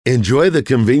Enjoy the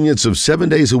convenience of 7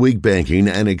 days a week banking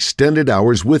and extended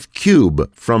hours with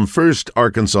Cube from First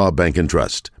Arkansas Bank and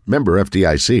Trust. Member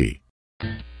FDIC.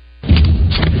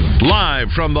 Live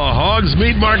from the Hogs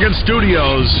Meat Market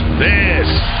Studios, this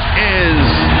is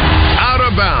Out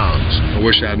of Bounds. I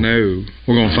wish I knew.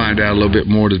 We're going to find out a little bit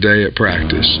more today at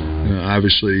practice.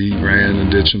 Obviously, he ran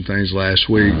and did some things last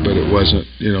week, but it wasn't,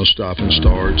 stop and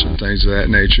starts and things of that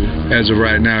nature. As of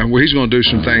right now, he's going to do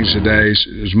some things today,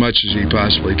 as much as he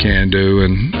possibly can do,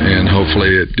 and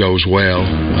hopefully it goes well.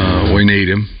 We need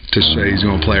him to say he's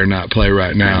going to play or not play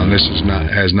right now, and this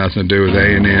has nothing to do with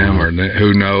A&M or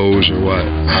who knows or what.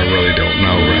 I really don't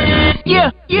know right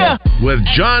now. Yeah. With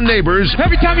John Neighbors.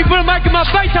 Every time you put a mic in my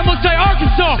face, I'm going to say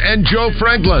Arkansas. And Joe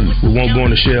Franklin. We won't go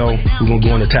in the shell. We're going to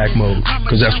go in attack mode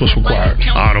because that's what's required.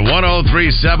 On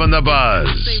 103.7 The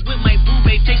Buzz.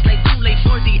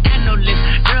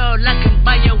 Girl, I can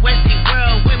buy your Westie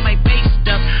world with my base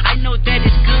stuff. I know that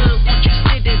it's good. Won't you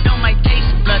sit it on my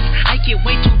taste buds? I get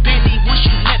way too busy once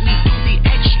you let me do the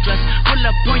extras. Pull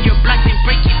up on your block and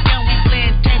break it down. We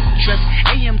playing Tetris.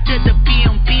 AM to the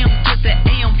PM, PM to the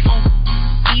AM phone.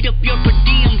 Eat up your per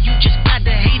diem. You just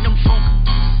gotta hate them funk.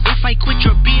 If I quit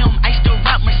your BM, I still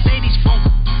rock Mercedes funk.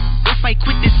 If I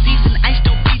quit this season, I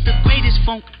still be the greatest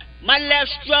funk. My left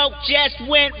stroke just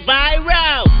went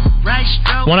viral. Right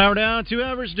stroke. 1 hour down, 2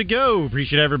 hours to go.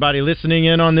 Appreciate everybody listening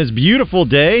in on this beautiful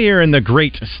day here in the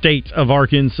great state of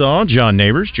Arkansas. John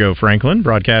Neighbors, Joe Franklin,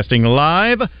 broadcasting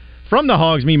live from the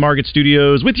Hogs Meat Market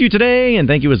Studios with you today. And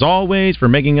thank you as always for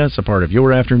making us a part of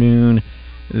your afternoon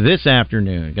this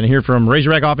afternoon. Going to hear from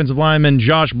Razorback offensive lineman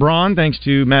Josh Braun. Thanks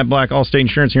to Matt Black, Allstate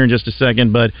Insurance, here in just a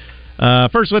second. But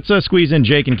first, let's squeeze in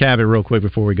Jake and Cabot real quick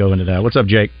before we go into that. What's up,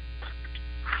 Jake?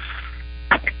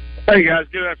 Hey, guys.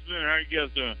 Good afternoon. How are you guys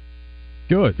doing?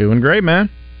 Good. Doing great, man.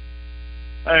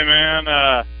 Hey,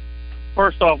 man.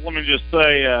 First off, let me just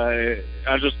say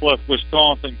I just left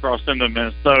Wisconsin, crossed into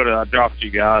Minnesota. I dropped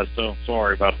you guys, so I'm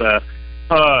sorry about that.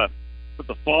 But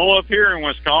the fall up here in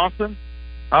Wisconsin,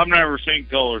 I've never seen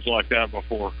colors like that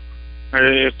before.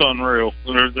 It's unreal.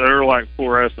 They're like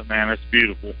fluorescent, man. It's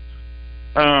beautiful.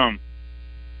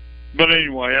 But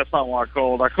anyway, that's not what I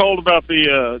called. I called about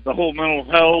the whole mental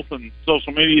health and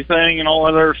social media thing and all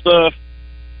that other stuff.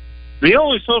 The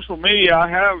only social media I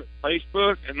have is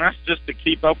Facebook, and that's just to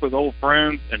keep up with old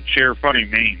friends and share funny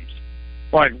memes.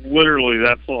 Like, literally,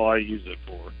 that's all I use it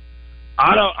for.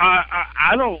 I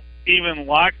don't even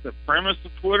like the premise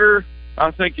of Twitter. I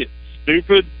think it's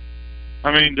stupid.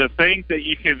 I mean, to think that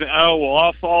you can,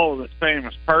 I'll follow this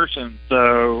famous person,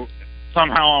 so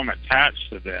somehow I'm attached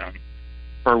to them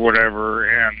or whatever,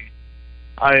 and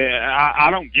I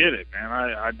don't get it, man.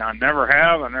 I never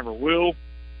have. I never will.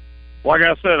 Like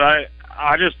I said,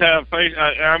 I just have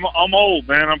I'm old,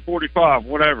 man. I'm 45,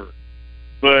 whatever.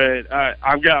 But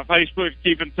I've got Facebook to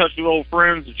keep in touch with old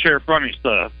friends and share funny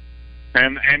stuff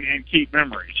and keep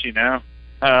memories,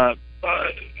 Other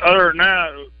than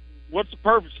that, what's the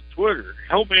purpose of Twitter?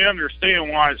 Help me understand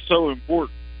why it's so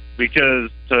important. Because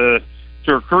to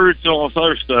recruits and all this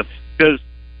other stuff. Because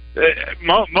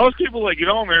most people that get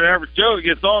on there, the average Joe that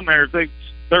gets on there, thinks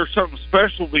they're something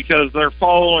special because they're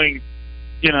following,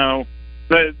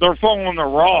 they're following The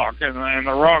Rock, and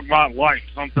The Rock might like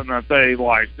something that they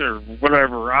liked or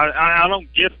whatever. I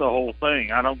don't get the whole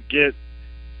thing. I don't get.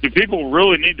 Do people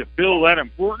really need to feel that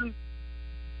important?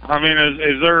 I mean,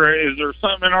 is there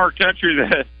something in our country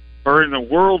that, or in the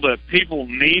world, that people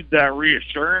need that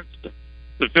reassurance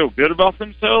to feel good about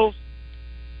themselves?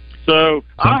 So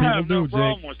I have no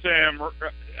problem with Sam.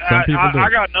 I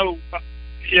got no.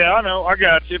 Yeah, I know. I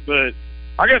got you, but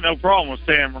I got no problem with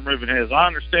Sam removing his. I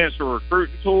understand it's a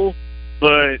recruiting tool,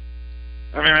 but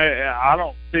I mean, I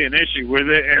don't see an issue with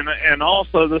it. And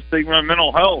also the stigma of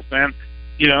mental health, man.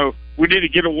 We need to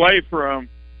get away from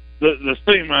the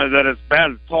stigma that it's bad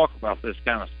to talk about this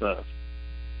kind of stuff.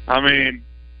 I mean,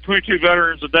 22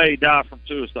 veterans a day die from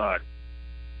suicide,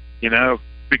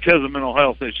 because of mental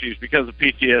health issues, because of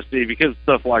PTSD, because of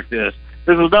stuff like this.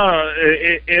 This is not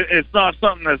it's not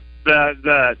something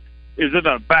that is in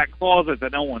a back closet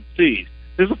that no one sees.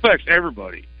 This affects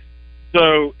everybody.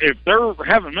 So if they're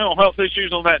having mental health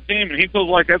issues on that team and he feels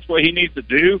like that's what he needs to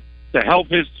do to help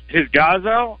his guys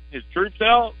out, his troops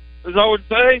out, as I would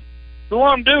say, then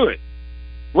let him do it.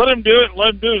 Let him do it and let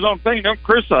him do his own thing. Don't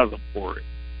criticize him for it.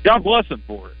 God bless him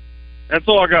for it. That's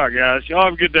all I got, guys. Y'all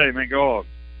have a good day, man. Go Hogs.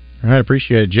 All right,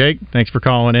 appreciate it, Jake. Thanks for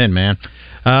calling in, man.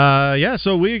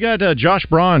 So we got Josh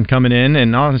Braun coming in,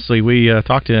 and honestly, we had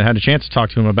a chance to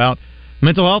talk to him about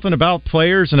mental health and about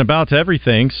players and about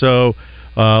everything. So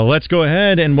let's go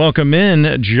ahead and welcome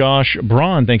in Josh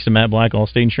Braun. Thanks to Matt Black,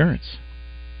 Allstate Insurance.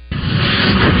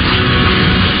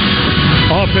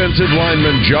 Offensive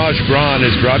lineman Josh Braun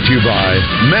is brought to you by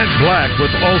Matt Black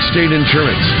with Allstate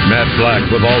Insurance. Matt Black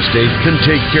with Allstate can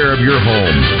take care of your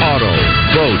home, auto,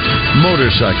 boat,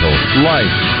 motorcycle,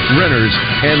 life, renters,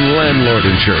 and landlord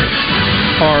insurance.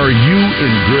 Are you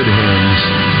in good hands?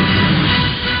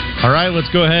 All right, let's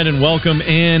go ahead and welcome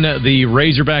in the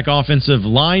Razorback offensive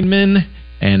lineman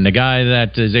and the guy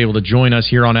that is able to join us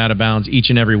here on Out of Bounds each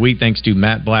and every week thanks to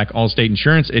Matt Black, Allstate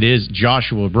Insurance. It is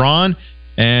Joshua Braun.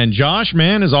 And Josh,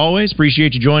 man, as always,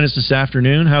 appreciate you joining us this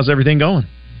afternoon. How's everything going?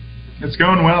 It's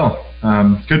going well.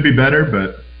 Could be better,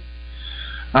 but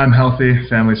I'm healthy.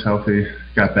 Family's healthy.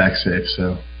 Got back safe,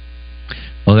 so.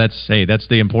 Well, that's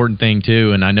the important thing,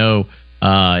 too. And I know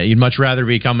you'd much rather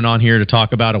be coming on here to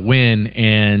talk about a win,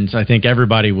 and I think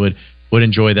everybody would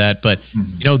enjoy that. But,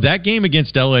 you know, that game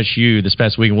against LSU this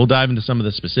past week, and we'll dive into some of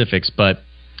the specifics, but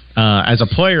as a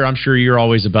player, I'm sure you're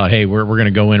always about, hey, we're going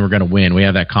to go in, we're going to win. We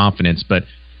have that confidence. But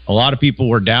a lot of people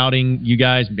were doubting you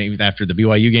guys maybe after the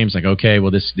BYU games, like, okay,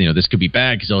 well, this could be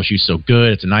bad because LSU's so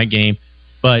good. It's a night game.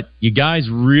 But you guys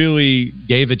really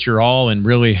gave it your all and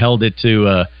really held it to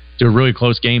a really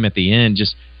close game at the end.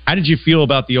 Just how did you feel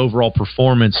about the overall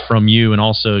performance from you and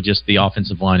also just the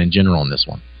offensive line in general in this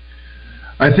one?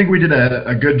 I think we did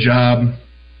a good job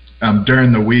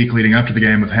during the week leading up to the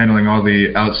game of handling all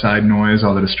the outside noise,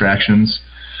 all the distractions.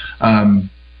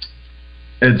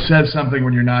 It says something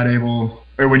when you're not able,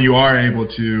 or when you are able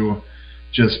to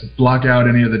just block out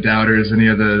any of the doubters, any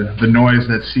of the noise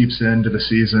that seeps into the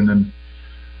season. And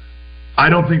I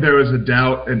don't think there was a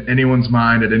doubt in anyone's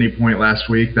mind at any point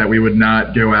last week that we would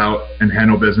not go out and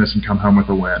handle business and come home with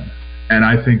a win. And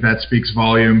I think that speaks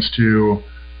volumes to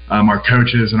our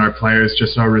coaches and our players,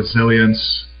 just our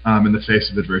resilience in the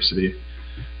face of adversity.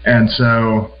 And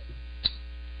so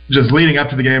just leading up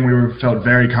to the game, we felt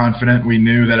very confident. We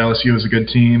knew that LSU was a good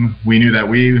team. We knew that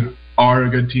we are a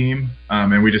good team,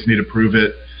 and we just need to prove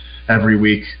it every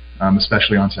week,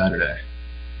 especially on Saturday.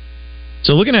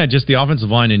 So looking at just the offensive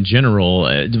line in general,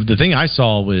 the thing I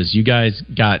saw was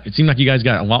it seemed like you guys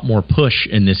got a lot more push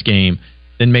in this game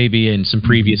than maybe in some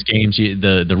previous games.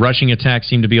 The rushing attack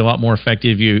seemed to be a lot more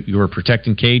effective. You were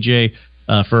protecting KJ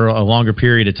for a longer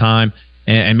period of time,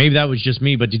 and maybe that was just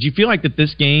me, but did you feel like that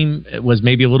this game was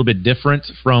maybe a little bit different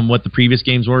from what the previous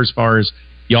games were as far as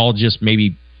y'all just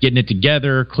maybe getting it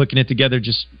together, clicking it together?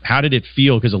 Just how did it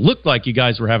feel? Because it looked like you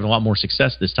guys were having a lot more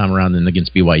success this time around than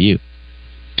against BYU.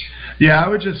 Yeah, I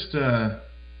would say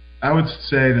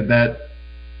that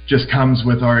just comes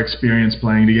with our experience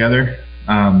playing together.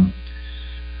 I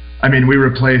mean, we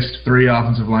replaced 3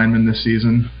 offensive linemen this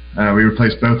season. We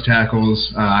replaced both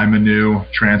tackles. I'm a new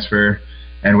transfer,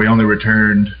 and we only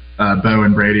returned Bo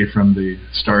and Brady from the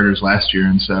starters last year.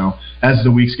 And so as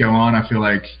the weeks go on, I feel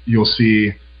like you'll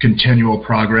see continual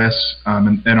progress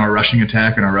in our rushing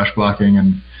attack and our rush blocking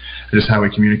and just how we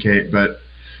communicate. But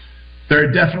there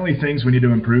are definitely things we need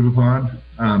to improve upon.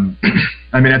 I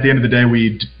mean, at the end of the day,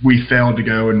 we failed to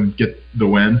go and get the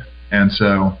win. And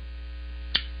so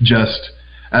just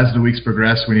as the weeks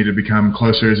progress, we need to become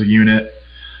closer as a unit.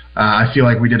 I feel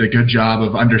like we did a good job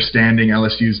of understanding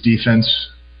LSU's defense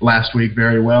last week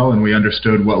very well, and we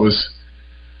understood what was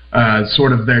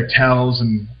sort of their tells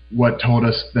and what told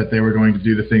us that they were going to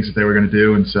do the things that they were going to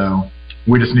do. And so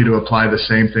we just need to apply the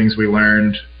same things we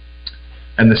learned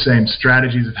and the same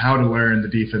strategies of how to learn the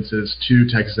defenses to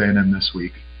Texas A&M this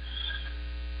week.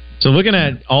 So looking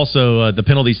at also the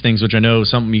penalties things, which I know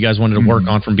something you guys wanted to work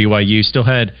on from BYU, still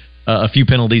had a few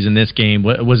penalties in this game.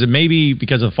 Was it maybe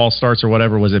because of false starts or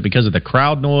whatever? Was it because of the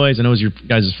crowd noise? I know it was your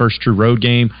guys' first true road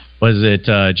game. Was it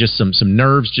just some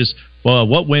nerves? Just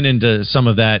what went into some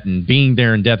of that, and being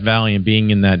there in Death Valley and being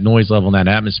in that noise level and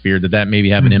that atmosphere, did that maybe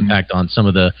have an impact on some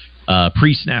of the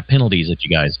pre-snap penalties that you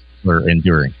guys were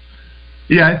enduring?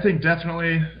 Yeah, I think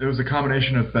definitely it was a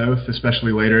combination of both,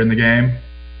 especially later in the game.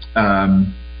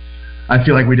 I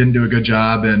feel like we didn't do a good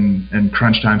job in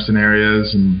crunch time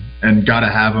scenarios and got to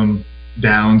have them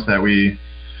downs that we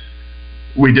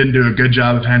didn't do a good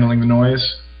job of handling the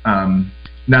noise.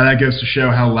 Now that goes to show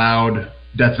how loud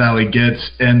Death Valley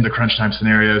gets in the crunch time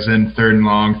scenarios, in 3rd and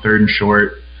long, 3rd and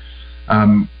short.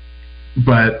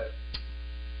 But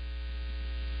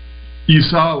you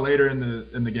saw later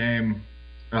in the game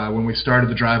when we started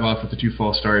the drive off with the 2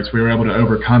 false starts, we were able to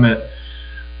overcome it,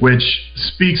 which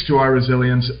speaks to our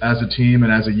resilience as a team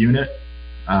and as a unit.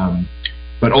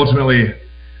 But ultimately,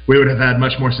 we would have had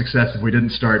much more success if we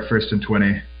didn't start 1st and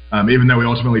 20. Even though we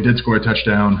ultimately did score a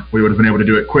touchdown, we would have been able to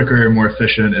do it quicker and more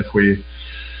efficient if we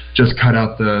just cut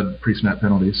out the pre-snap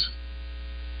penalties.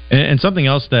 And something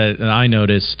else that I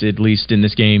noticed, at least in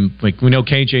this game, like we know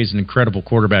KJ is an incredible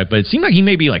quarterback, but it seemed like he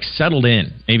maybe like settled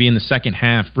in, maybe in the second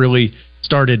half, really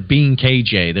started being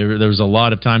KJ. There was a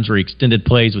lot of times where he extended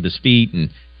plays with his feet and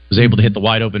was able to hit the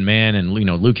wide open man. And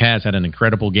Luke has had an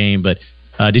incredible game. But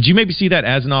did you maybe see that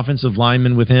as an offensive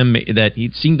lineman with him, that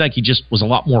it seemed like he just was a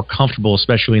lot more comfortable,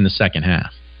 especially in the second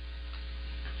half?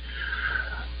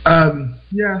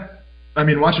 Yeah. I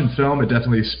mean, watching film, it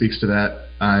definitely speaks to that.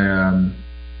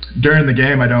 During the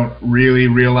game, I don't really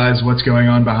realize what's going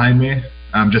on behind me,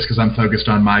 just because I'm focused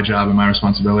on my job and my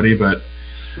responsibility. But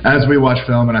as we watched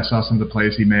film and I saw some of the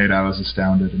plays he made, I was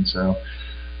astounded. And so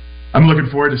I'm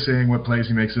looking forward to seeing what plays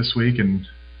he makes this week, and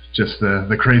just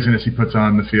the craziness he puts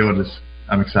on the field.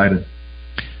 I'm excited.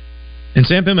 And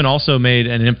Sam Pittman also made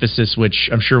an emphasis, which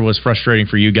I'm sure was frustrating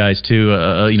for you guys too.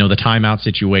 The timeout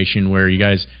situation where you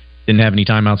guys didn't have any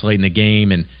timeouts late in the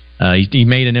game, and he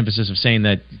made an emphasis of saying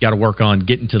that you got to work on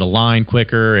getting to the line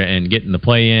quicker and getting the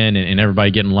play in and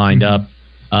everybody getting lined up.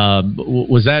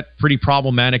 Was that pretty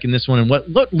problematic in this one? And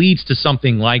what leads to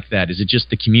something like that? Is it just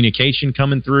the communication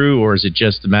coming through, or is it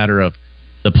just a matter of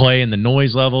the play and the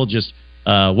noise level? Just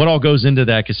what all goes into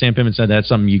that? Because Sam Pittman said that's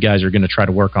something you guys are going to try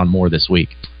to work on more this week.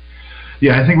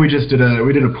 Yeah, I think we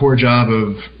did a poor job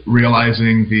of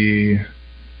realizing the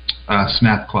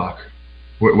snap clock,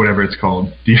 whatever it's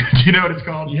called. Do you know what it's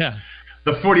called? Yeah.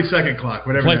 The 40-second clock,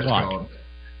 whatever Play that's clock. called.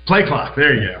 Play clock.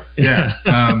 There you go.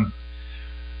 Yeah.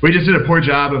 We just did a poor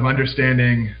job of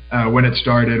understanding when it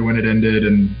started, when it ended,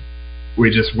 and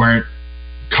we just weren't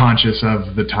conscious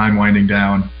of the time winding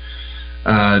down.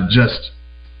 Just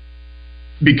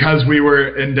because we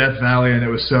were in Death Valley and it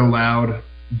was so loud,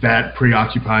 that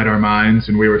preoccupied our minds,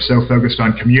 and we were so focused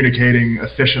on communicating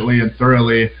efficiently and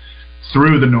thoroughly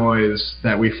through the noise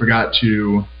that we forgot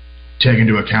to take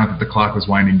into account that the clock was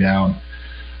winding down,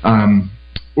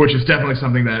 which is definitely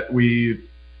something that we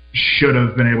should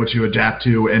have been able to adapt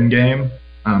to in game,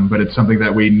 but it's something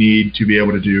that we need to be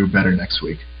able to do better next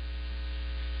week.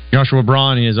 Joshua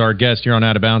Braun is our guest here on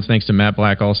Out of Bounds, thanks to Matt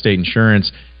Black, Allstate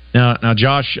Insurance. Now,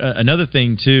 Josh, another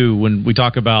thing too, when we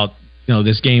talk about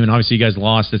this game, and obviously you guys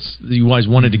lost, you guys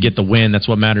wanted to get the win. That's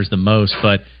what matters the most.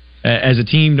 But as a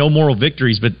team, no moral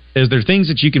victories. But is there things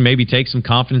that you can maybe take some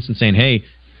confidence in saying, hey,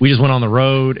 we just went on the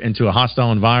road into a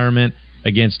hostile environment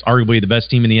against arguably the best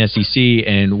team in the SEC,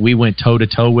 and we went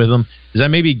toe-to-toe with them? Does that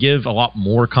maybe give a lot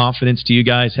more confidence to you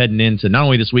guys heading into not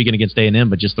only this weekend against A&M,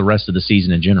 but just the rest of the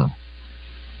season in general?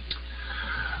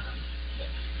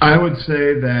 I would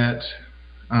say that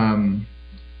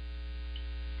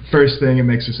first thing, it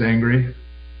makes us angry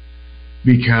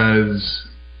because,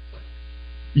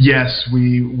 yes,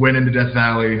 we went into Death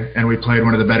Valley and we played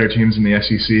one of the better teams in the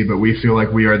SEC, but we feel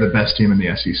like we are the best team in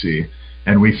the SEC.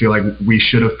 And we feel like we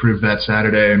should have proved that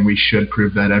Saturday, and we should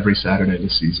prove that every Saturday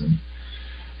this season.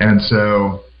 And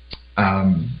so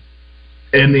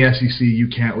in the SEC, you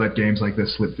can't let games like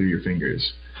this slip through your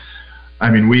fingers. I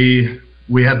mean,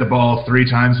 we had the ball 3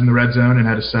 times in the red zone and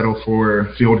had to settle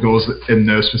for field goals in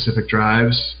those specific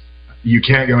drives. You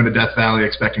can't go into Death Valley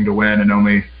expecting to win and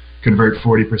only convert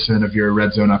 40% of your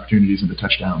red zone opportunities into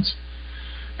touchdowns.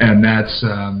 And that's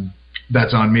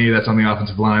on me, that's on the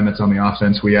offensive line, that's on the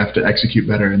offense. We have to execute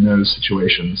better in those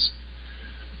situations.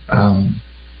 I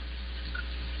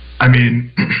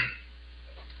mean,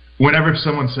 whenever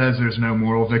someone says there's no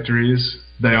moral victories,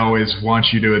 they always want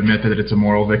you to admit that it's a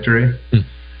moral victory.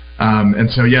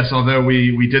 And so, yes, although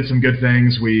we did some good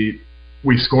things, we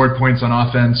scored points on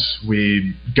offense,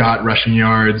 we got rushing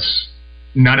yards,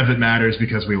 none of it matters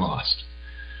because we lost.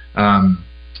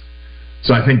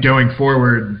 So I think going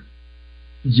forward,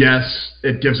 yes,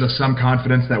 it gives us some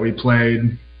confidence that we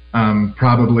played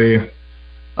probably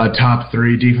a top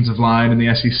 3 defensive line in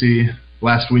the SEC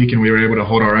last week, and we were able to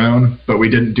hold our own, but we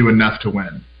didn't do enough to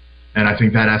win. And I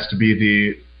think that has to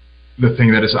be the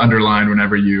thing that is underlined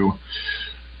whenever you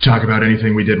talk about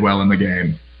anything we did well in the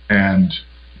game. And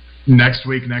next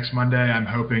week, next Monday, I'm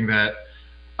hoping that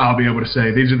I'll be able to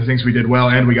say these are the things we did well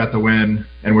and we got the win,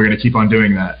 and we're going to keep on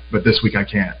doing that. But this week I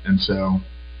can't. And so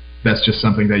that's just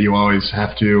something that you always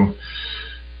have to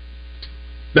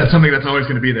 – that's something that's always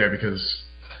going to be there because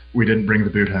we didn't bring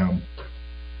the boot home.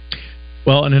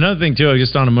 Well, and another thing, too,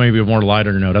 just on a maybe a more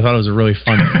lighter note, I thought it was a really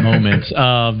fun moment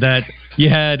that you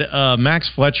had Max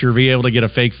Fletcher be able to get a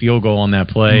fake field goal on that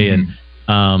play. And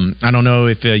I don't know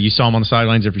if you saw him on the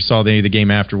sidelines or if you saw any of the game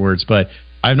afterwards, but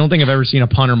I don't think I've ever seen a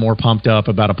punter more pumped up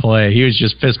about a play. He was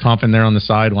just fist-pumping there on the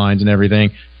sidelines and everything.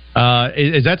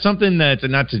 Is that something that,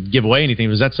 not to give away anything,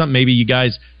 was that something maybe you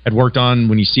guys had worked on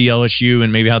when you see LSU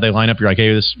and maybe how they line up? You're like,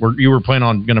 hey, you were planning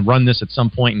on going to run this at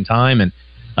some point in time, and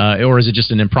or is it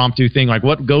just an impromptu thing? Like,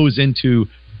 what goes into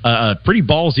a pretty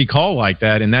ballsy call like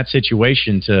that in that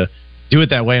situation to do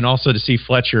it that way, and also to see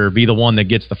Fletcher be the one that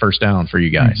gets the first down for you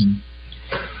guys?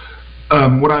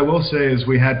 What I will say is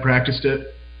we had practiced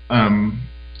it.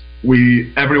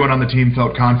 Everyone on the team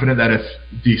felt confident that if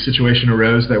the situation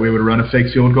arose that we would run a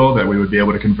fake field goal, that we would be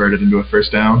able to convert it into a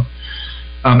first down.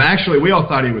 Actually, we all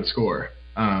thought he would score,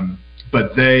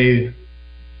 but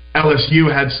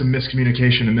LSU had some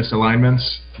miscommunication and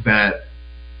misalignments that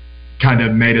kind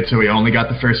of made it so we only got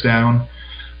the first down.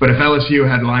 But if LSU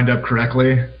had lined up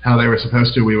correctly how they were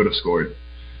supposed to, we would have scored.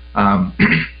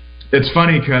 It's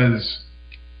funny because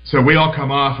so we all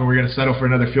come off and we're going to settle for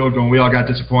another field goal, and we all got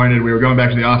disappointed. We were going back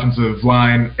to the offensive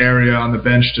line area on the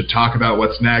bench to talk about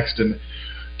what's next and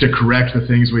to correct the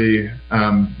things we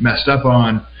messed up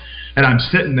on. And I'm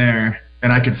sitting there,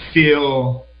 and I could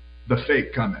feel the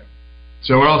fake coming.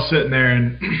 So we're all sitting there,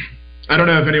 and I don't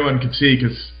know if anyone could see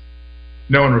because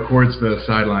no one records the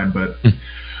sideline, but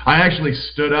I actually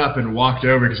stood up and walked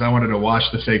over because I wanted to watch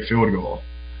the fake field goal.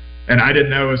 And I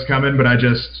didn't know it was coming, but I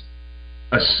just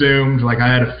assumed, like I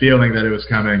had a feeling that it was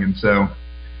coming. And so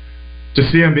to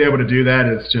see him be able to do that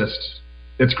is just,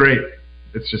 it's great.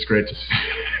 It's just great to see.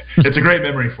 It's a great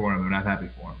memory for him, and I'm happy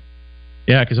for him.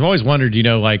 Yeah, because I've always wondered,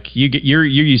 like you're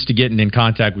used to getting in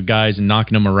contact with guys and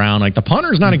knocking them around. Like the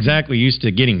punter's not exactly used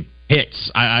to getting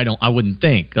hits. I wouldn't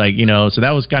think. So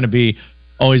that was kind of be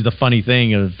always the funny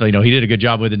thing of, he did a good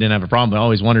job with it, didn't have a problem. But I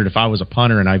always wondered if I was a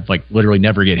punter and I literally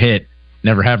never get hit,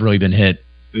 never have really been hit.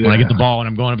 Yeah. When I get the ball and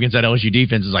I'm going up against that LSU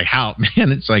defense, it's like, how,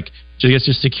 man? It's like,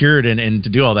 just secured and to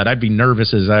do all that, I'd be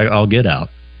nervous as I'll get out.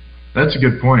 That's a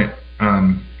good point.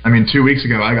 2 weeks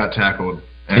ago I got tackled,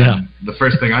 and the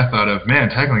first thing I thought of, man,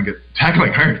 tackling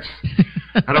hurts.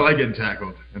 I don't like getting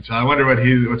tackled, and so I wonder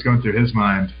what's going through his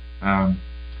mind.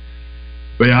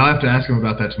 But yeah, I'll have to ask him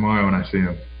about that tomorrow when I see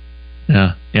him.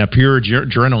 Yeah, pure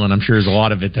adrenaline. I'm sure there's a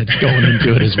lot of it that's going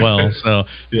into it as well. So,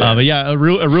 but yeah, a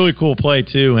really cool play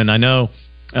too. And I know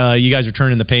you guys are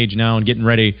turning the page now and getting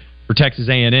ready for Texas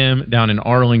A&M down in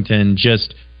Arlington.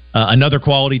 Just another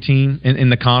quality team in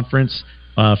the conference.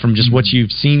 From just what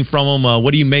you've seen from them,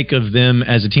 what do you make of them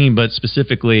as a team, but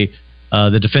specifically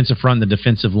the defensive front, the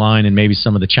defensive line, and maybe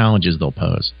some of the challenges they'll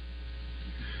pose?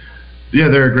 Yeah,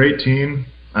 they're a great team.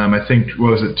 I think,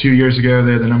 2 years ago,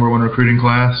 they had the #1 recruiting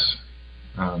class.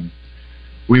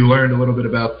 We learned a little bit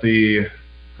about the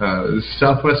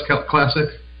Southwest Classic,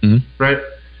 right?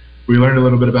 We learned a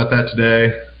little bit about that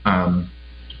today.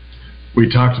 We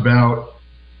talked about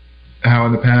how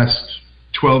in the past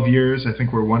 12 years, I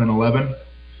think we're 1-11.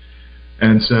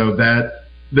 And so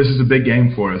this is a big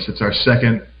game for us. It's our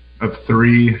second of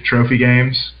 3 trophy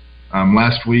games.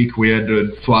 Last week, we had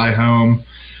to fly home,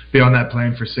 be on that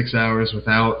plane for 6 hours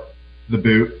without the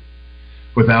boot,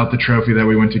 without the trophy that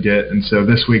we went to get. And so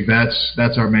this week,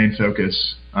 that's our main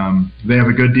focus. They have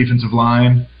a good defensive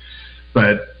line,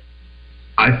 but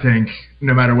I think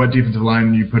no matter what defensive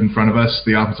line you put in front of us,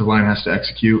 the offensive line has to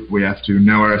execute. We have to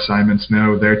know our assignments,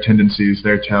 know their tendencies,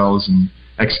 their tells, and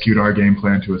execute our game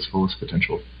plan to its fullest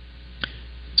potential.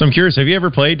 So I'm curious, have you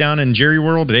ever played down in Jerry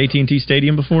World at AT&T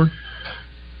Stadium before?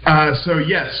 So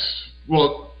yes.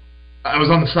 Well, I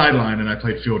was on the sideline and I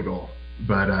played field goal.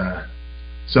 But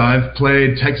so I've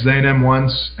played Texas A&M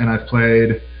once, and I've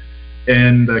played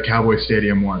in the Cowboy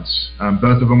Stadium once.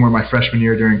 Both of them were my freshman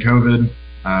year during COVID.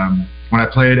 When I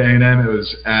played A&M, it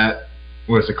was at,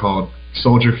 what is it called?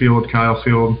 Soldier Field, Kyle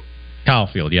Field? Kyle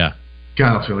Field, yeah.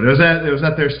 Kyle Field. It was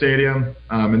at their stadium.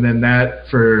 And then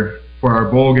for our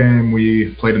bowl game,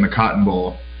 we played in the Cotton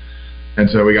Bowl. And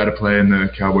so we got to play in the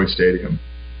Cowboy Stadium.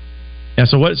 Yeah,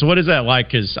 so what is that like?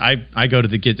 Because I go to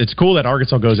it's cool that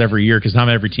Arkansas goes every year because not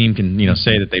every team can,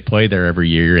 say that they play there every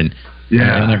year and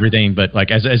everything. But like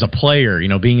as a player,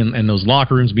 being in those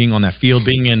locker rooms, being on that field,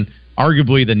 being in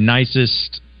arguably the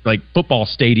nicest football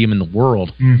stadium in the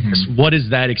world. Mm-hmm. What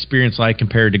is that experience like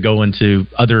compared to going to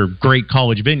other great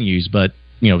college venues, but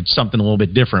something a little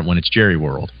bit different when it's Jerry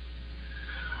World?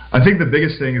 I think the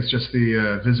biggest thing is just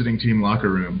the visiting team locker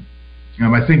room.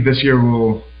 I think this year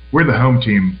we're the home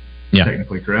team,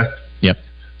 technically, correct? Yep.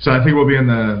 So I think we'll be in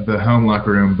the home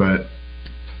locker room, but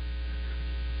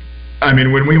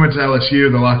when we went to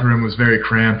LSU, the locker room was very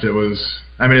cramped.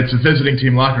 It's a visiting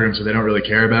team locker room, so they don't really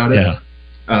care about it. Yeah.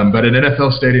 But in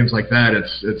NFL stadiums like that,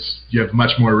 it's you have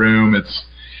much more room.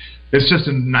 It's just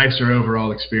a nicer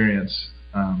overall experience.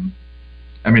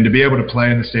 To be able to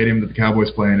play in the stadium that the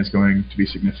Cowboys play in is going to be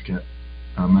significant.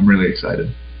 I'm really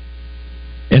excited.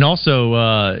 And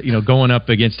also, going up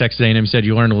against Texas A&M, you said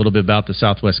you learned a little bit about the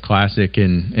Southwest Classic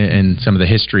and some of the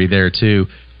history there too.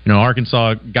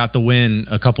 Arkansas got the win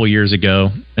a couple of years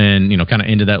ago, and kind of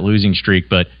ended that losing streak.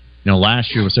 But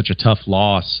last year was such a tough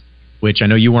loss, which I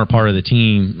know you weren't part of the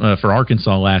team for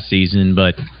Arkansas last season,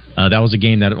 but That was a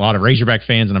game that a lot of Razorback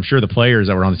fans, and I'm sure the players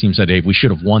that were on the team said, hey, we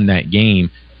should have won that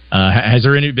game. Has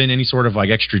there been any sort of like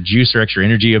extra juice or extra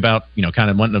energy about, kind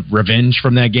of wanting revenge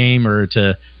from that game, or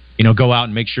to, go out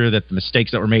and make sure that the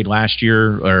mistakes that were made last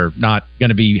year are not going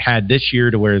to be had this year,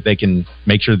 to where they can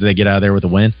make sure that they get out of there with a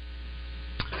win?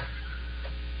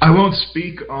 I won't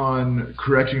speak on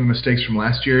correcting the mistakes from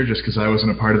last year just because I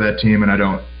wasn't a part of that team, and I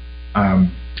don't,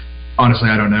 honestly,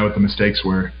 I don't know what the mistakes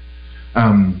were.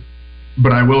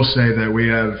 But I will say that we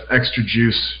have extra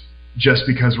juice just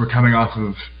because we're coming off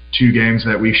of 2 games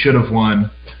that we should have won,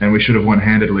 and we should have won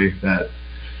handedly, that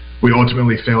we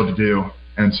ultimately failed to do.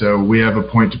 And so we have a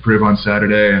point to prove on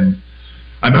Saturday, and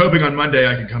I'm hoping on Monday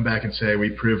I can come back and say we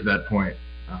proved that point.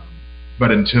 But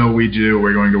until we do,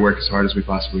 we're going to work as hard as we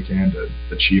possibly can to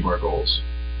achieve our goals.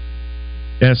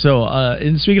 Yeah, so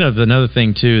and speaking of another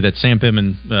thing, too, that Sam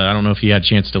Pittman, I don't know if you had a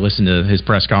chance to listen to his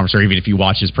press conference or even if you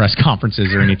watch his press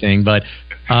conferences or anything, but,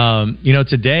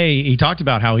 today he talked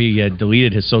about how he had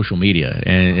deleted his social media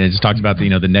and just talked about, the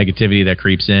negativity that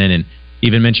creeps in, and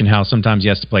even mentioned how sometimes he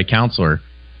has to play counselor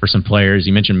for some players.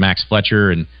 He mentioned Max Fletcher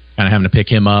and kind of having to pick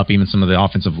him up, even some of the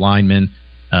offensive linemen.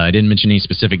 I didn't mention any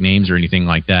specific names or anything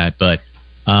like that, but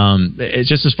it's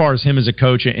just as far as him as a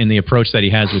coach and the approach that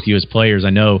he has with you as players. I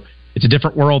know it's a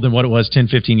different world than what it was 10,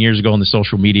 15 years ago in the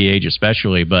social media age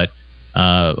especially, but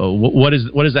what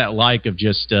is that like of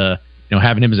just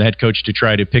having him as a head coach to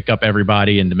try to pick up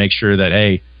everybody and to make sure that,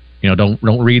 hey,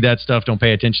 don't read that stuff, don't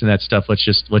pay attention to that stuff, let's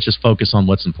just focus on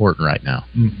what's important right now.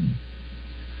 Mm-hmm.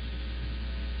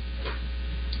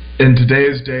 In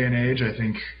today's day and age, I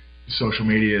think social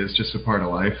media is just a part of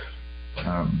life.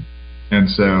 And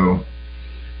so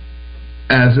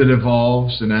as it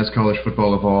evolves and as college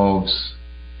football evolves,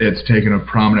 it's taken a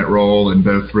prominent role in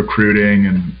both recruiting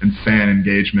and fan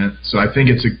engagement. So I think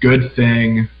it's a good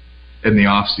thing in the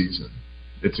off season.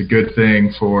 It's a good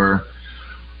thing for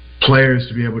players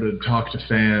to be able to talk to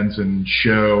fans and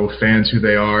show fans who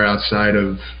they are outside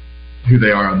of who they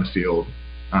are on the field.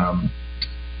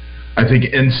 I think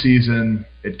in season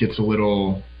it gets a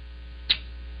little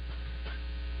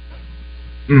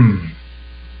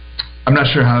I'm not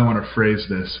sure how I want to phrase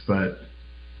this, but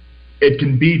it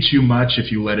can be too much if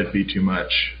you let it be too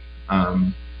much. At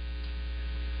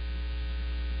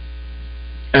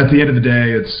the end of the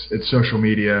day, it's social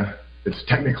media. It's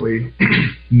technically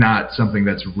not something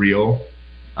that's real.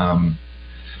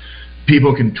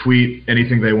 People can tweet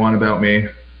anything they want about me,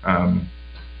 and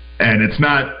it's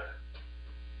not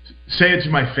say it to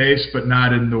my face, but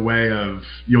not in the way of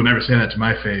you'll never say that to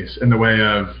my face, in the way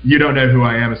of you don't know who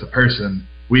I am as a person.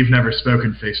 We've never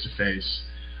spoken face to face.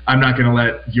 I'm not going to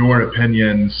let your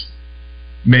opinions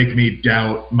make me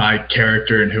doubt my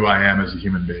character and who I am as a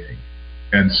human being.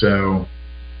 And so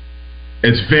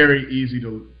it's very easy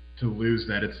to lose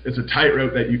that. It's a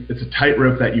tightrope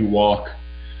that you walk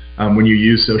when you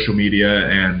use social media,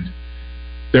 and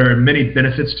there are many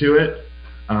benefits to it.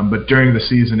 But during the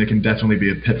season, it can definitely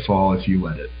be a pitfall if you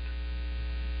let it.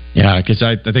 Yeah, because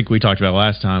I think we talked about it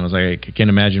last time. I was like, I can't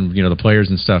imagine, the players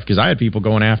and stuff, because I had people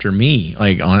going after me,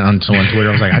 like on Twitter.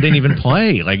 I was like, I didn't even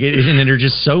play. Like, and they're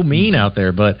just so mean out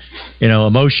there. But,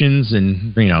 emotions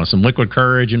and, some liquid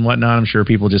courage and whatnot, I'm sure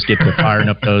people just get to firing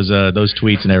up those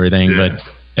tweets and everything. Yeah.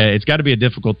 But it's got to be a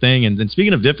difficult thing. And then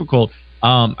speaking of difficult,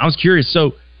 I was curious.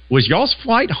 So was y'all's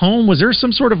flight home, was there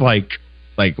some sort of like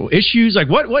issues? Like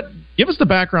what give us the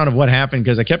background of what happened,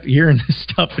 because I kept hearing this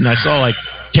stuff and I saw like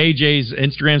KJ's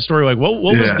Instagram story. Like what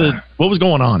was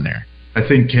going on there? I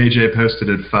think KJ posted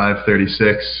at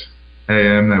 5:36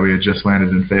 a.m. that we had just landed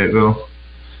in Fayetteville.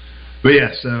 But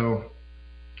yeah, so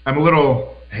I'm a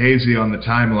little hazy on the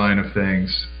timeline of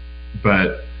things,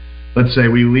 but let's say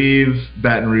we leave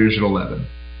Baton Rouge at 11.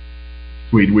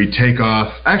 We take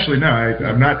off. Actually, no,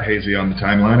 I'm not hazy on the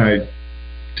timeline. I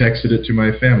texted it to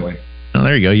my family. Oh,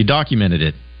 there you go. You documented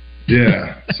it.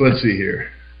 Yeah. So let's see here.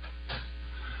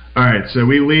 All right. So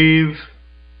we leave,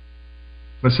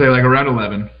 let's say like around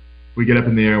 11. We get up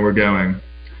in the air, we're going.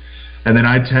 And then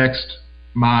I text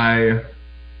my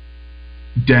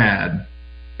dad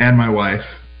and my wife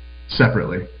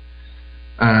separately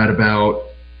at about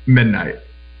midnight,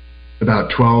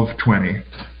 about 12:20.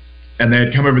 And they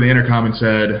had come over the intercom and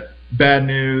said, bad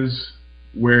news,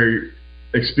 we're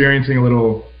experiencing a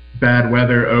little bad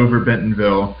weather over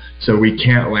Bentonville, so we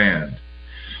can't land.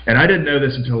 And I didn't know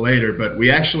this until later, but we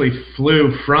actually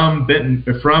flew from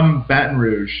Baton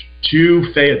Rouge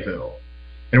to Fayetteville,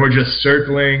 and we're just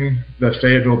circling the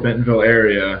Fayetteville-Bentonville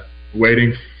area,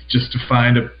 waiting just to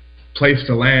find a place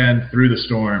to land through the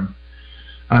storm.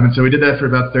 And so we did that for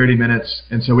about 30 minutes,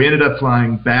 and so we ended up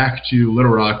flying back to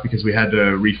Little Rock because we had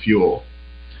to refuel.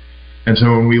 And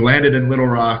so when we landed in Little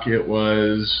Rock, it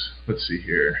was, let's see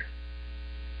here,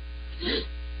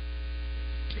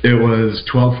 it was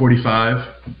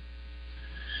 12:45.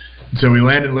 So we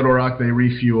land in Little Rock, they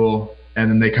refuel,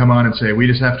 and then they come on and say, we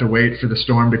just have to wait for the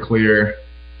storm to clear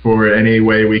for any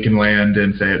way we can land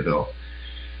in Fayetteville.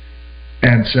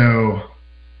 And so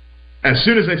as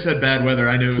soon as they said bad weather,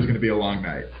 I knew it was going to be a long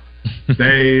night.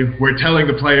 They were telling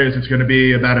the players it's going to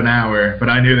be about an hour, but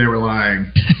I knew they were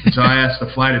lying. So I asked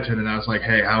the flight attendant, I was like,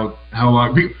 hey, how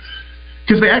long?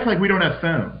 Because they act like we don't have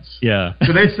phones. Yeah.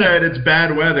 So they said it's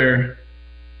bad weather.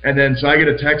 And then so I get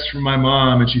a text from my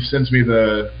mom, and she sends me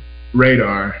the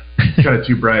radar. It's kind of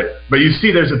too bright. But you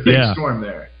see there's a big storm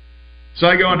there. So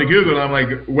I go onto Google, and I'm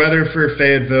like, weather for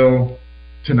Fayetteville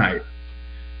tonight.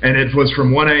 And it was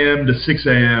from 1 a.m. to 6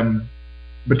 a.m.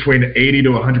 between 80 to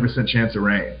 100% chance of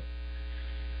rain.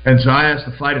 And so I asked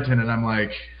the flight attendant, I'm like,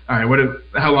 all right,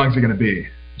 how long is it going to be?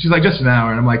 She's like, just an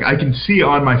hour. And I'm like, I can see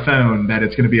on my phone that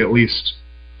it's going to be at least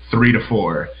 3 to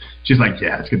 4. She's like,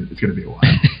 yeah, it's going to be a while.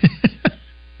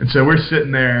 And so we're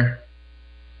sitting there.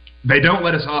 They don't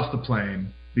let us off the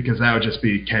plane because that would just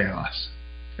be chaos.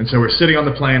 And so we're sitting on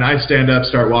the plane. I stand up,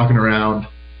 start walking around.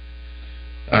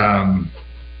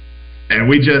 And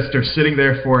we just are sitting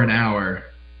there for an hour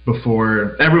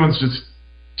before everyone's just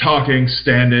talking,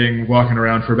 standing, walking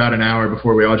around for about an hour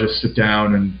before we all just sit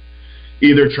down and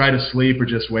either try to sleep or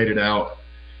just wait it out.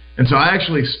 And so I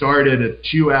actually started a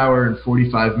 2-hour and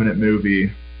 45-minute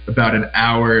movie about an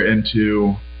hour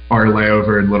into our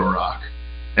layover in Little Rock.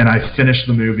 And I finished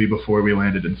the movie before we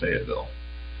landed in Fayetteville.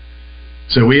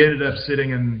 So we ended up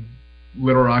sitting in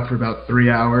Little Rock for about 3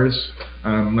 hours.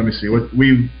 Let me see.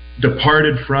 We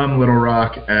departed from Little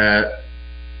Rock at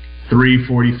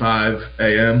 3:45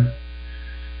 a.m.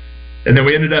 And then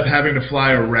we ended up having to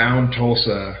fly around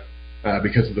Tulsa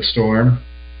because of the storm.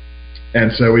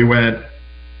 And so we went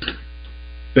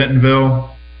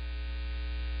Bentonville.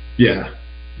 Yeah.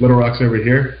 Little Rock's over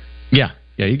here.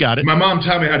 Yeah, you got it. My mom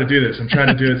taught me how to do this. I'm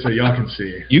trying to do it so y'all can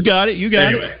see. You got it.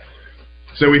 Anyway,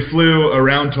 so we flew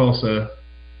around Tulsa.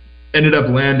 Ended up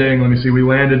landing, we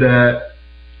landed at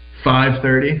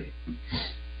 5:30.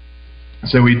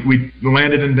 So we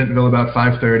landed in Bentonville about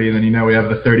 5:30, and then we have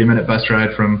the 30-minute bus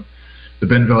ride from the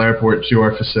Bentonville airport to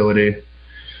our facility.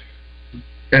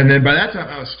 And then by that time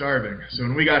I was starving. So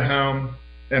when we got home,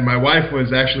 and my wife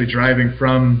was actually driving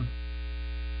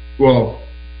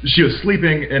she was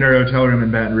sleeping in her hotel room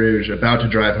in Baton Rouge, about to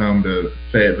drive home to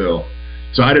Fayetteville.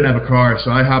 So I didn't have a car, so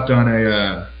I hopped on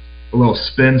a little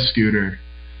spin scooter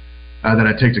that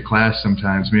I take to class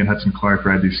sometimes. Me and Hudson Clark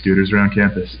ride these scooters around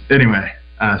campus. Anyway,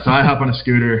 so I hop on a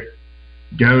scooter,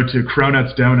 go to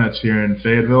Cronuts Donuts here in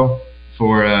Fayetteville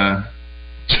for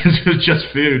just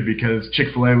food because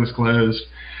Chick-fil-A was closed,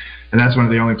 and that's one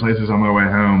of the only places on my way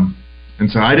home. And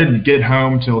so I didn't get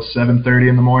home till 7:30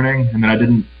 in the morning, and then I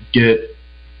didn't get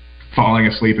falling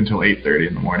asleep until 8:30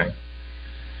 in the morning.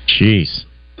 Jeez.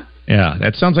 Yeah,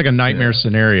 that sounds like a nightmare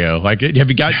scenario. Like, have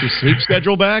you got your sleep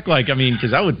schedule back?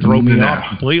 Because that would throw me off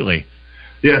completely.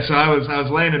 Yeah, so I was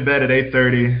laying in bed at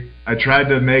 8:30. I tried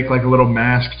to make a little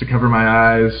mask to cover my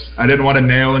eyes. I didn't want to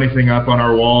nail anything up on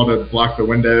our wall to block the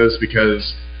windows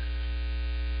because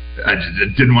I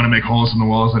didn't want to make holes in the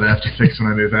walls that I have to fix when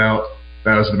I move out.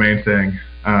 That was the main thing.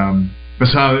 But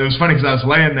so it was funny because I was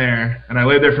laying there, and I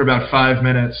laid there for about 5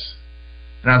 minutes.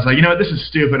 And I was like, this is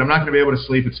stupid. I'm not going to be able to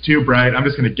sleep. It's too bright. I'm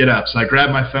just going to get up. So I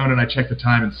grabbed my phone and I checked the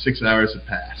time, and 6 hours had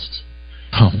passed.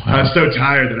 Oh, wow. I was so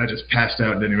tired that I just passed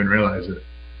out and didn't even realize it.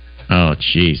 Oh,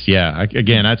 jeez. Yeah.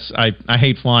 I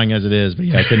hate flying as it is, but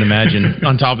I couldn't imagine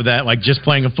on top of that, just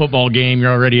playing a football game,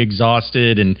 you're already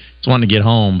exhausted and just wanting to get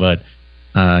home. But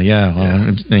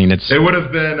it would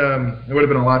have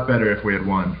been a lot better if we had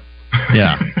won.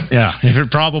 Yeah.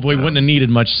 It probably wouldn't have needed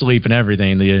much sleep and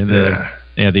everything. The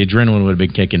adrenaline would have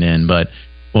been kicking in. But,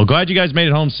 well, glad you guys made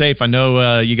it home safe. I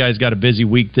know you guys got a busy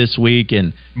week this week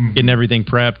and getting everything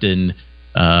prepped, and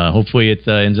hopefully it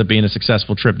ends up being a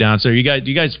successful trip down. So do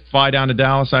you guys fly down to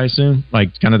Dallas, I assume?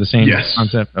 Kind of the same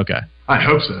concept? Okay. I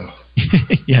hope so.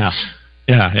 Yeah.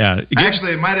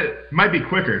 Actually, it might be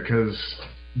quicker because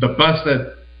the bus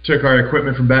that took our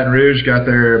equipment from Baton Rouge got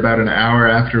there about an hour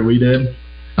after we did.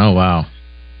 Oh, wow.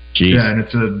 Jeez. Yeah, and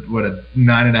it's a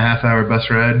 9.5-hour bus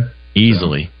ride.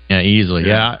 Easily. So. Yeah, easily.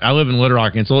 Yeah, I live in Little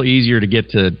Rock, and it's a little easier to get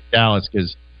to Dallas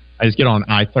because I just get on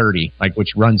I-30, which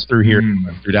runs through here,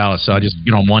 through Dallas. So I just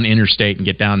get on one interstate and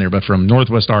get down there. But from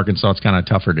Northwest Arkansas, it's kind of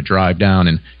tougher to drive down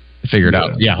and figure it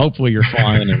out. Yeah, hopefully you're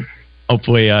flying, and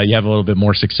hopefully you have a little bit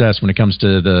more success when it comes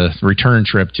to the return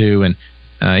trip, too. And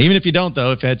even if you don't,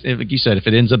 though, if like you said, if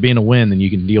it ends up being a win, then you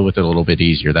can deal with it a little bit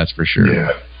easier. That's for sure.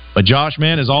 Yeah. But Josh,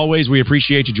 man, as always, we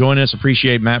appreciate you joining us.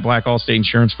 Appreciate Matt Black, Allstate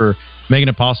Insurance, for making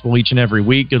it possible each and every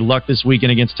week. Good luck this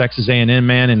weekend against Texas A&M,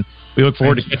 man, and we look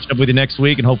forward to catching up with you next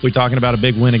week and hopefully talking about a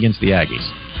big win against the Aggies.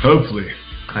 Hopefully.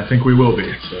 I think we will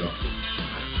be. So.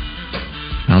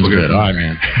 Sounds good. All right,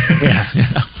 man.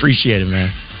 Yeah, appreciate it,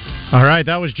 man. All right,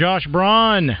 that was Josh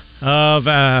Braun of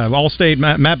Allstate,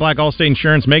 Matt Black, Allstate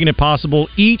Insurance, making it possible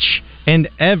each and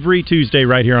every Tuesday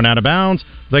right here on Out of Bounds.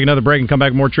 We'll take another break and come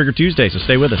back with more Trigger Tuesday, so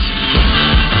stay with us.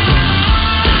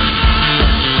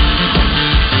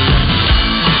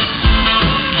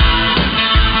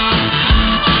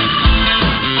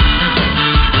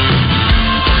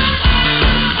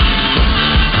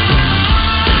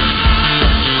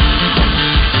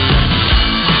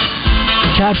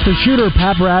 Catch the shooter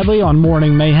Pat Bradley on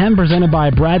Morning Mayhem, presented by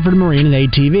Bradford Marine and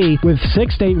ATV, with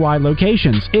 6 statewide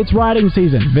locations. It's riding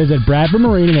season. Visit Bradford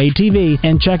Marine and ATV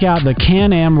and check out the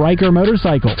Can-Am Riker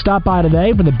motorcycle. Stop by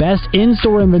today for the best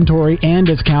in-store inventory and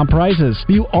discount prices.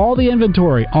 View all the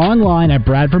inventory online at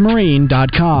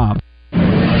bradfordmarine.com.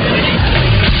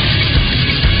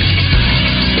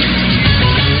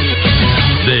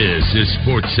 This is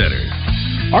SportsCenter.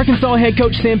 Arkansas head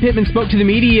coach Sam Pittman spoke to the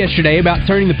media yesterday about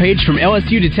turning the page from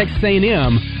LSU to Texas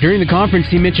A&M. During the conference,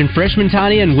 he mentioned freshman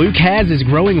tight end Luke has his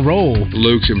growing role.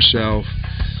 Luke himself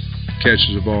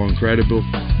catches the ball incredible,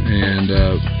 and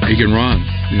he can run,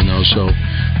 so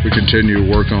we continue to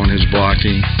work on his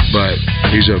blocking, but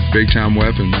he's a big-time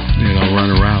weapon,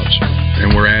 running routes,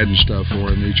 and we're adding stuff for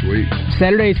him each week.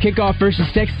 Saturday's kickoff versus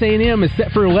Texas A&M is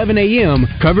set for 11 a.m.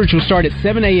 Coverage will start at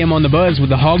 7 a.m. on The Buzz with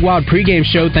the Hog Wild pregame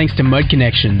show thanks to Mud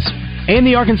Connections. And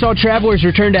the Arkansas Travelers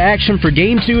return to action for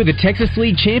Game 2 of the Texas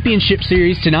League Championship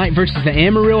Series tonight versus the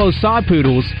Amarillo Sod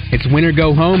Poodles. It's win or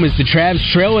go home as the Travs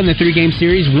trail in the 3-game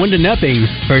series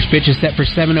 1-0. First pitch is set for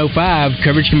 7:05.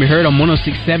 Coverage can be heard on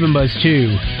 106.7 Buzz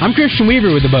 2. I'm Christian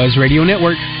Weaver with the Buzz Radio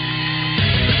Network.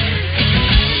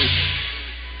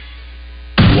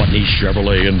 Gwatney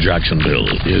Chevrolet in Jacksonville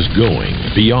is going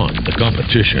beyond the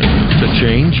competition to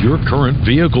change your current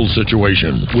vehicle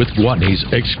situation with Gwatney's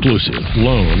exclusive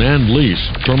loan and lease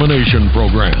termination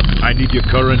program. I need your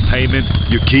current payment,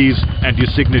 your keys, and your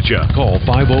signature. Call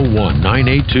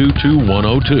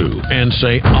 501-982-2102 and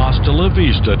say hasta la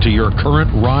vista to your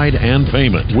current ride and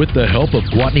payment with the help of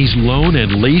Gwatney's loan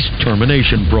and lease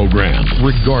termination program,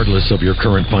 regardless of your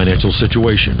current financial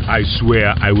situation. I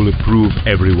swear I will approve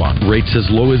everyone. Rates as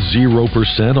low as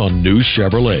 0% on new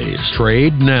Chevrolets.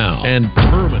 Trade now and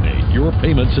terminate your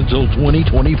payments until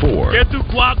 2024. Get to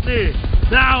Gwatney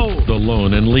now! The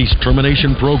loan and lease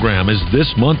termination program is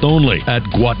this month only at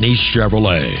Gwatney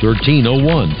Chevrolet,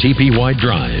 1301 TPY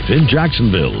Drive in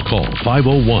Jacksonville. Call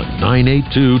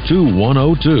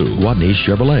 501-982-2102.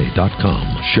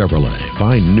 GwatneyChevrolet.com. Chevrolet.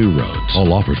 Find new roads.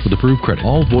 All offers with approved credit.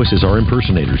 All voices are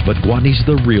impersonators, but Gwatney's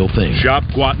the real thing. Shop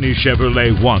Gwatney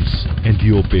Chevrolet once, and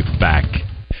you'll be back.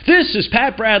 This is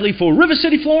Pat Bradley for River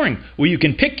City Flooring, where you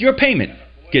can pick your payment.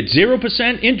 Get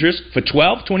 0% interest for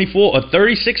 12, 24, or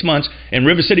 36 months, and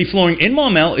River City Flooring in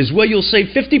Maumelle is where you'll save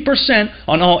 50%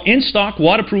 on all in-stock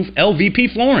waterproof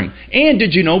LVP flooring. And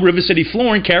did you know River City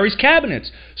Flooring carries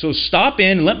cabinets? So stop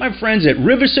in and let my friends at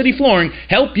River City Flooring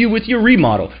help you with your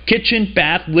remodel. Kitchen,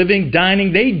 bath, living,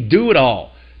 dining, they do it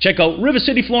all. Check out River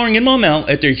City Flooring in Maumelle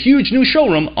at their huge new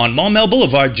showroom on Maumelle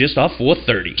Boulevard just off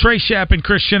 430. Trey Shapp and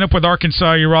Chris Shinup with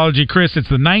Arkansas Urology. Chris, it's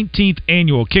the 19th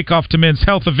annual Kickoff to Men's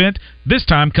Health event, this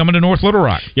time coming to North Little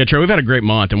Rock. Yeah, Trey, we've had a great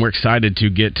month, and we're excited to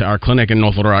get to our clinic in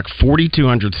North Little Rock,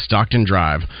 4200 Stockton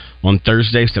Drive, on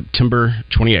Thursday, September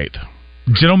 28th.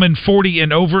 Gentlemen 40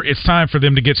 and over, it's time for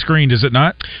them to get screened, is it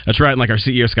not? That's right. And like our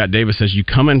CEO, Scott Davis, says, you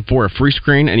come in for a free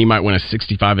screen, and you might win a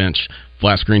 65-inch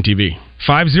flat screen TV.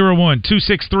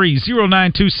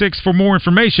 501-263-0926 for more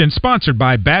information. Sponsored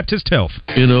by Baptist Health.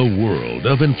 In a world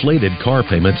of inflated car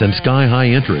payments and sky-high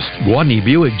interest, Gwatney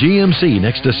Buick GMC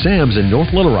next to Sam's in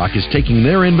North Little Rock is taking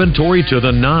their inventory to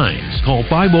the nines. Call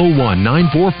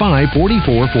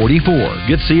 501-945-4444.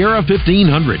 Get Sierra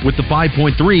 1500 with the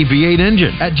 5.3 V8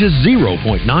 engine at just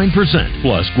 0.9%.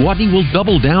 Plus, Gwatney will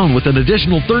double down with an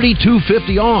additional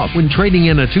 $3,250 off when trading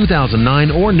in a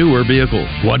 2009 or newer vehicle.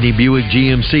 Gwatney Buick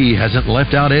GMC hasn't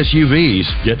left out SUVs.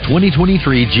 Get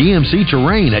 2023 GMC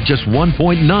Terrain at just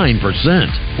 1.9%,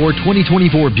 or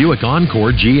 2024 Buick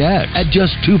Encore GX at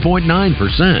just 2.9%.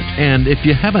 And if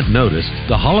you haven't noticed,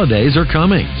 the holidays are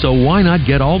coming, so why not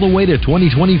get all the way to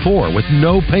 2024 with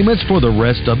no payments for the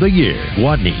rest of the year?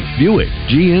 Gwatney Buick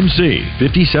GMC,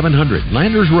 5700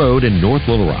 Landers Road in North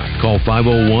Little Rock. Call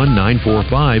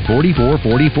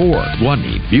 501-945-4444.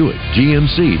 Gwatney Buick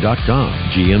GMC.com.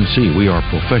 GMC, we are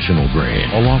professional grade.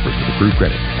 program. All offers with approved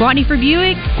credit. Gwatney for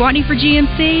Buick, Gwatney for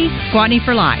GMC, Gwatney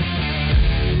for life.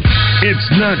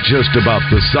 It's not just about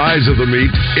the size of the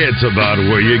meat, it's about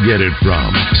where you get it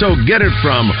from. So get it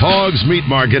from Hogs Meat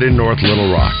Market in North Little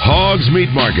Rock. Hogs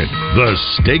Meat Market, the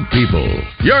steak people.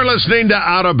 You're listening to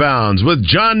Out of Bounds with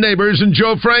John Neighbors and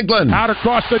Joe Franklin. Out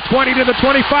across the 20 to the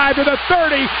 25 to the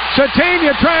 30.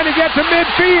 Satania trying to get to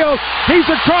midfield. He's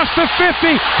across the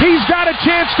 50. He's got a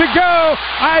chance to go.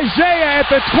 Isaiah at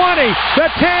the 20,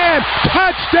 the 10.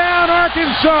 Touchdown,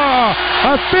 Arkansas.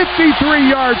 A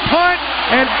 53-yard punt,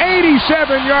 an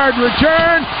 87-yard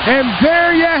return, and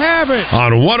there you have it.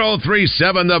 On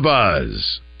 103.7 The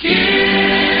Buzz.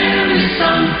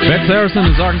 Bet Saracen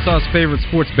is Arkansas's favorite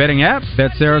sports betting app.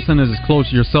 Bet Saracen is as close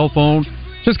to your cell phone.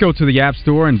 Just go to the App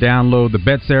Store and download the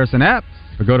Bet Saracen app,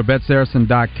 or go to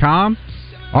BetSaracen.com.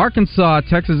 Arkansas,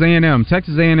 Texas A&M.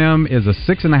 Texas A&M is a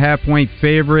 6.5-point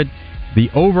favorite.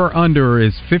 The over-under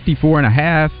is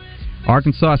 54.5.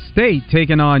 Arkansas State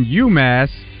taking on UMass,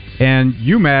 and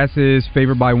UMass is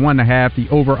favored by 1.5. The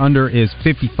over-under is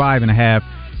 55.5.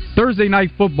 Thursday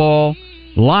night football,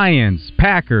 Lions,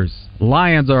 Packers.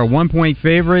 Lions are a 1-point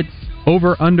favorite.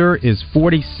 Over-under is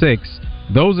 46.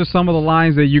 Those are some of the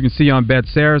lines that you can see on Bet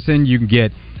Saracen. You can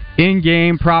get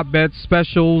in-game prop bet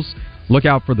specials. Look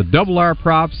out for the double R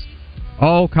props.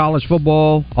 All college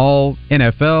football, all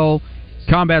NFL,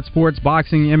 combat sports,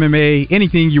 boxing, MMA,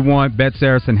 anything you want, Bet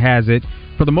Saracen has it.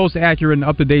 For the most accurate and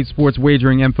up-to-date sports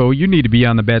wagering info, you need to be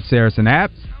on the Bet Saracen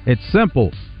app. It's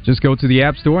simple. Just go to the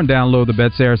App Store and download the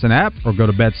Bet Saracen app, or go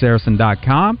to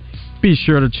BetSaracen.com. Be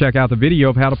sure to check out the video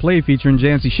of how to play featuring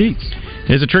Jancy Sheets.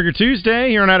 It's a Trigger Tuesday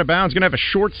here on Out of Bounds. Going to have a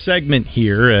short segment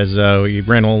here as we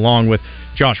ran along with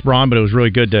Josh Braun, but it was really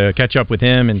good to catch up with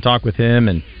him and talk with him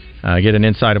and get an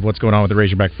insight of what's going on with the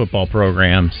Razorback football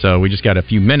program. So we just got a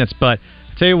few minutes, but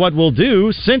I'll tell you what we'll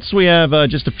do. Since we have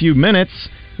just a few minutes,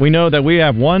 we know that we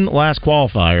have one last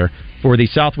qualifier for the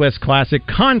Southwest Classic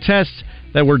contest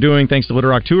that we're doing thanks to Little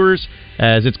Rock Tours,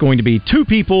 as it's going to be 2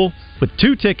 people with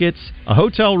 2 tickets, a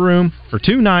hotel room for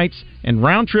 2 nights, and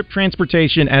round-trip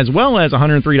transportation, as well as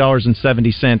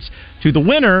 $103.70 to the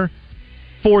winner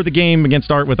for the game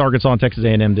with Arkansas and Texas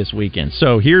A&M this weekend.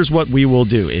 So here's what we will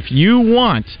do. If you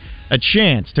want a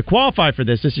chance to qualify for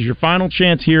this is your final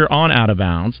chance here on Out of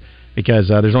Bounds, because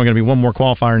there's only going to be one more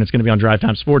qualifier, and it's going to be on Drive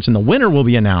Time Sports, and the winner will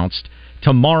be announced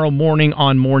tomorrow morning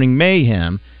on Morning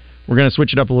Mayhem. We're going to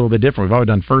switch it up a little bit different. We've always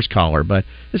done first caller, but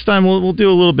this time we'll do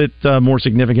a little bit more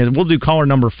significant. We'll do caller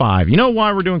number 5. You know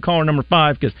why we're doing caller number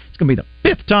 5? Because it's going to be the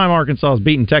 5th time Arkansas has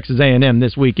beaten Texas A&M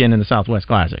this weekend in the Southwest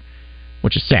Classic,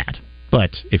 which is sad.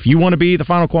 But if you want to be the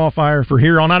final qualifier for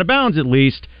here on Out of Bounds at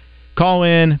least, call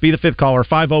in, be the 5th caller,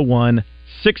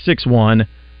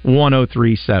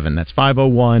 501-661-1037. That's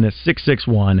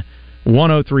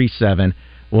 501-661-1037.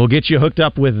 We'll get you hooked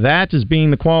up with that as being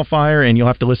the qualifier, and you'll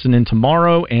have to listen in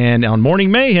tomorrow. And on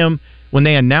Morning Mayhem, when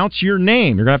they announce your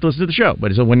name, you're going to have to listen to the show.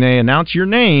 But so when they announce your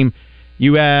name,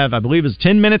 you have, I believe it's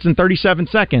 10 minutes and 37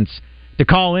 seconds to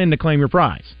call in to claim your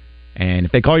prize. And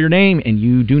if they call your name and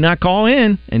you do not call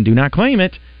in and do not claim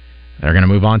it, they're going to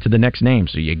move on to the next name.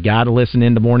 So you got to listen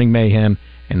in to Morning Mayhem,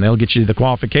 and they'll get you the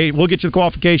qualification. We'll get you the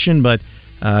qualification, but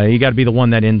you got to be the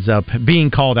one that ends up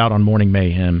being called out on Morning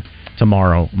Mayhem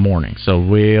tomorrow morning. So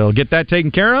we'll get that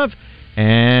taken care of,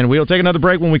 and we'll take another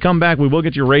break. When we come back, we will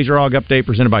get your Razor Hog update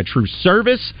presented by True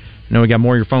Service. I know we got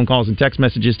more of your phone calls and text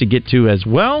messages to get to as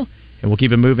well, and we'll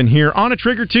keep it moving here on a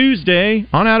Trigger Tuesday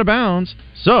on Out of Bounds,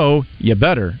 so you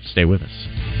better stay with us.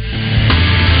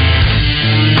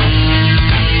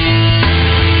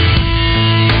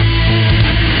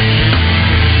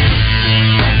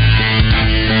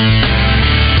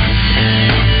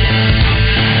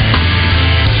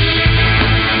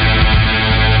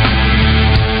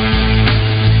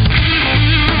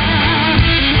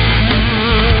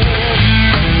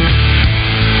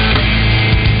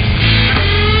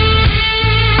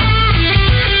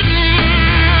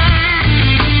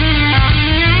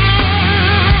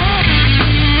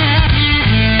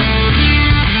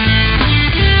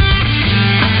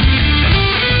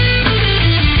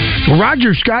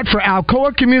 Roger Scott for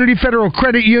Alcoa Community Federal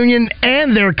Credit Union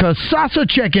and their Kasasa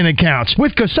checking accounts.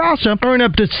 With Kasasa, earn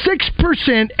up to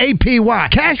 6%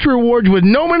 APY, cash rewards with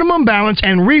no minimum balance,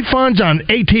 and refunds on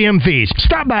ATM fees.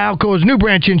 Stop by Alcoa's new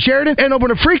branch in Sheridan and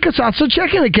open a free Kasasa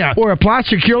checking account, or apply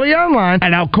securely online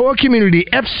at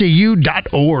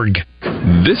alcoacommunityfcu.org.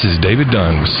 This is David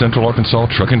Dunn with Central Arkansas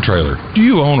Truck and Trailer. Do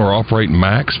you own or operate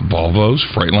Max, Volvos,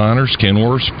 Freightliners,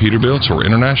 Kenworths, Peterbilts, or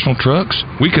international trucks?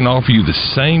 We can offer you the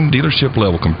same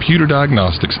dealership-level computer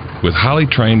diagnostics with highly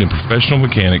trained and professional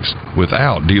mechanics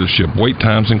without dealership wait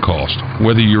times and cost.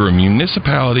 Whether you're a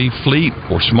municipality, fleet,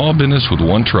 or small business with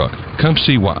one truck, come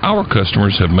see why our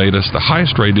customers have made us the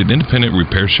highest-rated independent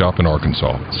repair shop in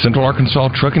Arkansas. Central Arkansas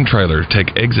Truck and Trailer.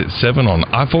 Take exit 7 on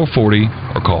I-440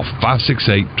 or call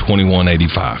 568-2185.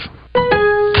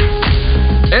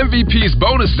 MVP's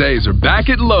bonus days are back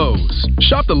at Lowe's.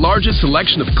 Shop the largest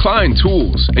selection of Klein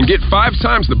tools and get 5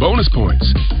 times the bonus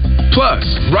points. Plus,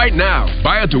 right now,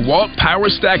 buy a DeWalt Power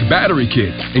Stack battery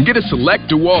kit and get a select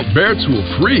DeWalt Bear tool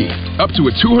free, up to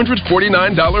a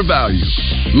 $249 value.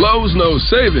 Lowe's knows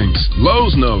savings.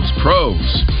 Lowe's knows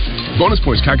pros. Bonus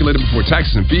points calculated before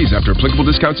taxes and fees after applicable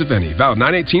discounts, if any. Valid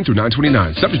 9/18 through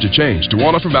 9/29. Subject to change.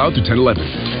 DeWalt offer valid through 10/11.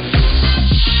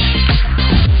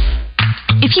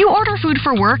 If you order food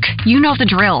for work, you know the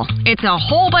drill. It's a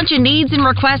whole bunch of needs and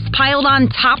requests piled on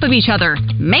top of each other.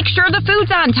 Make sure the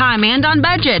food's on time and on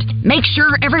budget. Make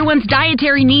sure everyone's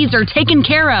dietary needs are taken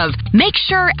care of. Make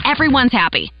sure everyone's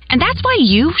happy. And that's why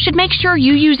you should make sure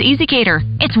you use ezCater.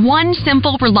 It's one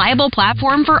simple, reliable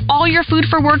platform for all your food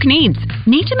for work needs.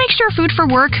 Need to make sure food for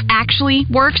work actually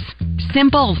works?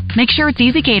 Simple. Make sure it's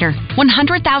ezCater.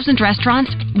 100,000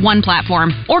 restaurants, one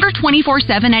platform. Order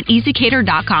 24/7 at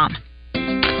ezCater.com.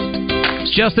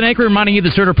 It's Justin Aker reminding you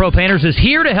that CertaPro Painters is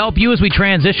here to help you as we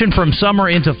transition from summer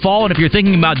into fall. And if you're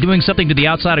thinking about doing something to the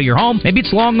outside of your home, maybe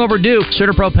it's long overdue,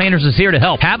 CertaPro Painters is here to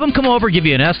help. Have them come over, give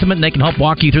you an estimate, and they can help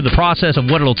walk you through the process of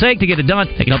what it'll take to get it done.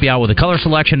 They can help you out with the color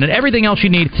selection and everything else you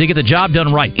need to get the job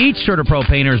done right. Each CertaPro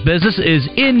Painters business is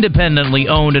independently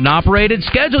owned and operated.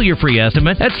 Schedule your free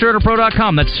estimate at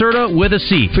CertaPro.com. That's Certa with a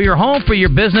C. For your home, for your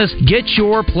business, get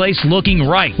your place looking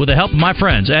right with the help of my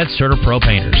friends at CertaPro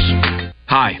Painters.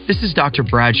 Hi, this is Dr.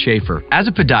 Brad Schaefer. As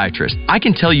a podiatrist, I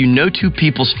can tell you no two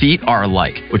people's feet are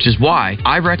alike, which is why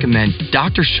I recommend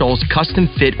Dr. Scholl's custom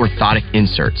fit orthotic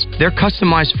inserts. They're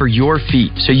customized for your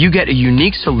feet, so you get a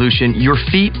unique solution your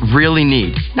feet really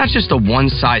need, not just a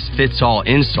one-size-fits-all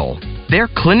insole. They're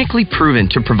clinically proven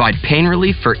to provide pain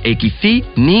relief for achy feet,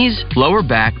 knees, lower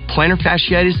back, plantar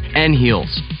fasciitis, and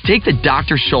heels. Take the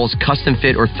Dr. Scholl's custom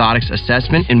fit orthotics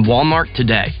assessment in Walmart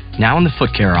today, now in the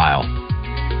foot care aisle.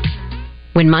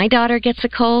 When my daughter gets a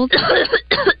cold,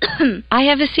 I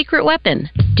have a secret weapon.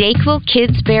 Dayquil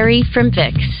Kids Berry from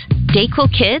Vicks. Dayquil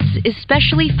Kids is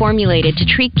specially formulated to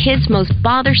treat kids' most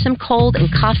bothersome cold and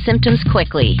cough symptoms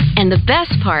quickly. And the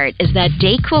best part is that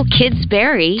Dayquil Kids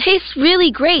Berry tastes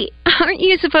really great. Aren't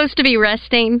you supposed to be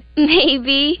resting?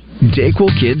 Maybe.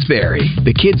 Dayquil Kids Berry.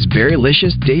 The kids'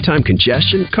 berrylicious daytime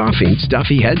congestion, coughing,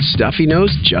 stuffy head, stuffy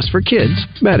nose, just for kids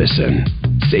medicine.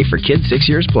 Safe for kids 6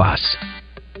 years plus.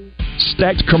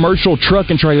 Stacked Commercial Truck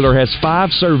and Trailer has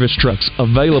 5 service trucks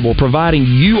available, providing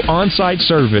you on-site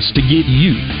service to get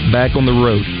you back on the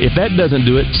road. If that doesn't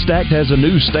do it, Stacked has a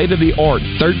new state-of-the-art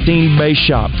 13-bay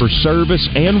shop for service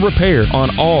and repair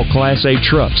on all Class A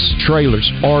trucks,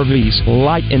 trailers, RVs,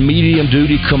 light and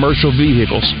medium-duty commercial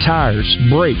vehicles, tires,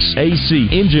 brakes, AC,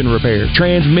 engine repair,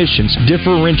 transmissions,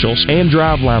 differentials, and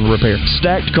driveline repair.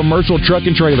 Stacked Commercial Truck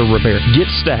and Trailer Repair. Get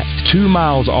Stacked 2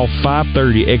 miles off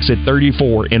 530 exit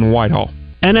 34 in Whitehall.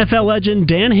 NFL legend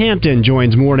Dan Hampton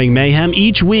joins Morning Mayhem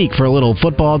each week for a little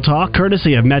football talk,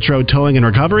 courtesy of Metro Towing and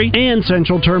Recovery and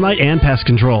Central Termite and Pest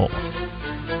Control.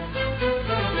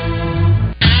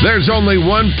 There's only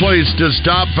one place to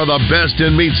stop for the best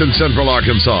in meats in Central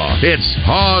Arkansas. It's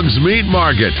Hogs Meat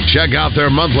Market. Check out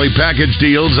their monthly package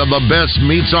deals of the best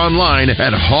meats online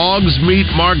at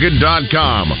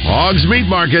hogsmeatmarket.com. Hogs Meat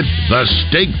Market, the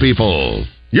steak people.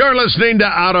 You're listening to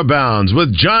Out of Bounds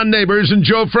with John Neighbors and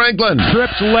Joe Franklin.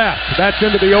 Trips left. That's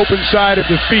into the open side of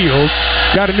the field.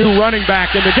 Got a new running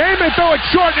back in the game. They throw it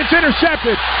short, and it's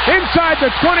intercepted. Inside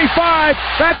the 25.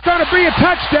 That's going to be a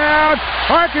touchdown.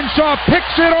 Arkansas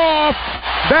picks it off.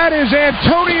 That is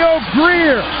Antonio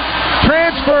Greer.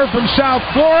 Transfer from South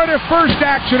Florida. First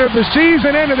action of the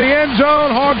season into the end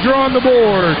zone. Hogs are on the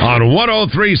board. On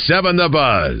 103.7 The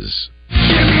Buzz.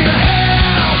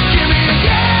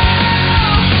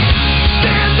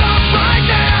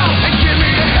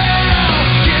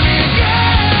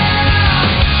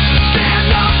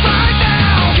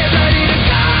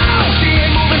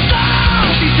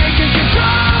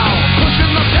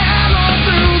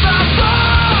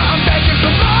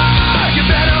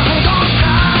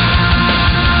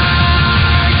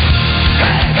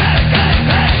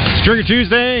 Trigger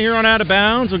Tuesday here on Out of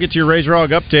Bounds. We'll get to your Razor Hog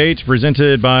updates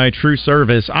presented by True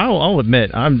Service. I'll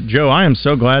admit, Joe, I am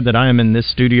so glad that I am in this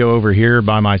studio over here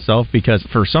by myself because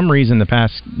for some reason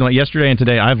yesterday and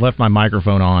today, I've left my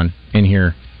microphone on in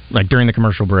here, like during the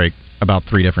commercial break, about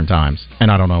 3 different times, and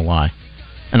I don't know why.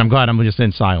 And I'm glad I'm just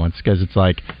in silence because it's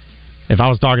like, if I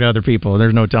was talking to other people,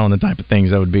 there's no telling the type of things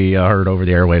that would be heard over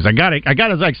the airwaves. I got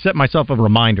to like set myself a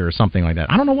reminder or something like that.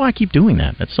 I don't know why I keep doing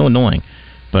that. That's so annoying.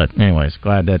 But anyways,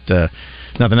 glad that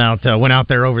nothing went out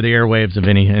there over the airwaves of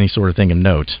any sort of thing of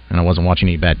note, and I wasn't watching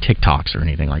any bad TikToks or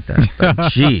anything like that.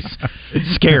 Jeez,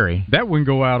 it's scary. That wouldn't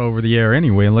go out over the air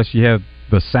anyway, unless you have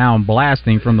the sound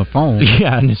blasting from the phone.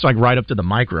 Yeah, and it's like right up to the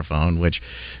microphone, which,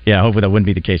 yeah, hopefully that wouldn't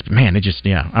be the case. But man,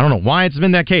 I don't know why it's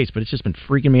been that case, but it's just been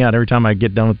freaking me out every time I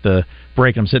get done with the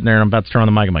break. I'm sitting there and I'm about to turn on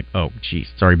the mic. I'm like, oh, geez,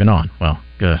 it's already been on. Well,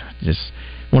 good. Just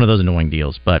one of those annoying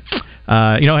deals. But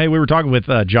hey, we were talking with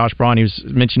Josh Braun. He was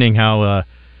mentioning how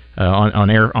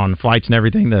on flights and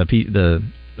everything, the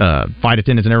flight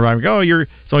attendants and everybody go,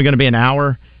 it's only going to be an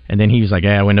hour. And then he was like,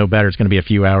 yeah, we know better. It's going to be a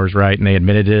few hours, right? And they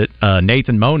admitted it.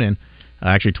 Nathan Monin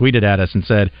actually tweeted at us and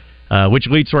said, which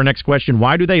leads to our next question.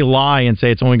 Why do they lie and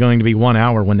say it's only going to be 1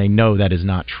 hour when they know that is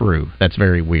not true? That's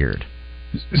very weird.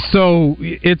 So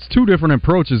it's 2 different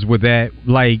approaches with that.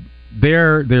 Like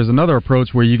there's another approach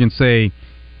where you can say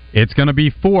it's going to be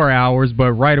 4 hours,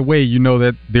 but right away you know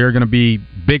that there are going to be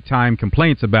big-time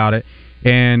complaints about it,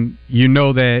 and you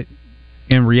know that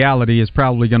in reality it's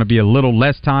probably going to be a little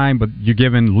less time, but you're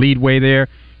given leadway there.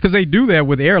 Because they do that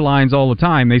with airlines all the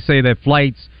time. They say that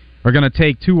flights are going to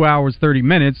take 2 hours, 30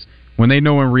 minutes, when they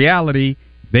know in reality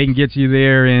they can get you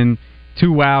there in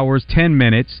 2 hours, 10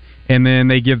 minutes, and then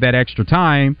they give that extra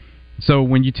time. So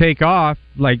when you take off,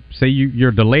 like say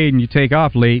you're delayed and you take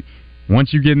off late,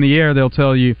 once you get in the air, they'll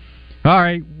tell you, all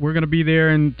right, we're going to be there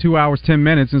in 2 hours, 10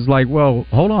 minutes. And it's like, well,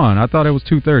 hold on. I thought it was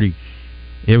 2:30.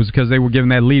 It was because they were giving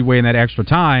that leeway and that extra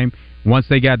time. Once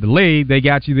they got delayed, they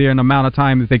got you there in the amount of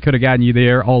time that they could have gotten you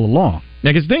there all along.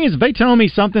 Yeah, because the thing is, if they tell me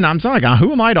something, I'm like,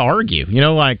 who am I to argue? You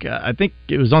know, like, I think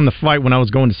it was on the flight when I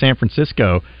was going to San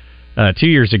Francisco 2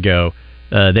 years ago.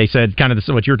 They said kind of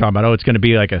what you were talking about. Oh, it's going to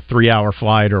be like a 3-hour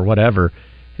flight or whatever.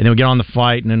 And then we get on the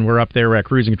flight, and then we're up there, we're at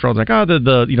cruising control. It's like,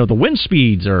 the wind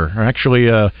speeds are actually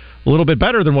a little bit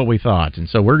better than what we thought, and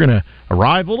so we're going to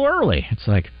arrive a little early. It's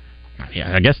like,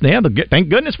 yeah, I guess thank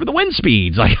goodness for the wind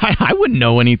speeds. Like, I wouldn't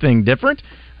know anything different.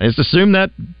 I just assume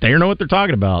that they know what they're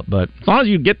talking about. But as long as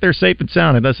you get there safe and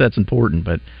sound, I guess that's important.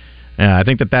 But I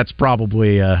think that's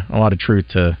probably a lot of truth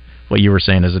to what you were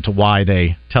saying as to why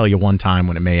they tell you one time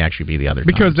when it may actually be the other.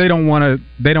 Because they don't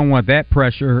want that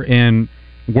pressure in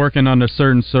working under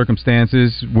certain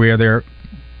circumstances where they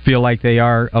feel like they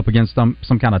are up against some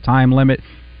kind of time limit.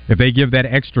 If they give that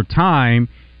extra time,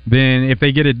 then if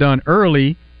they get it done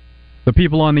early, the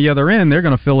people on the other end, they're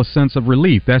going to feel a sense of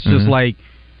relief. That's just like,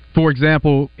 for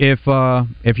example, if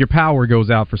your power goes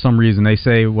out for some reason, they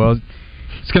say, well,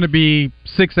 it's going to be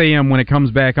 6 a.m. when it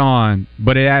comes back on,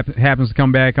 but it happens to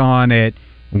come back on at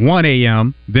 1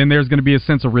 a.m., then there's going to be a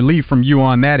sense of relief from you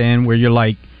on that end where you're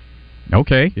like,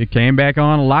 okay, it came back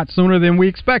on a lot sooner than we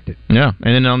expected. Yeah,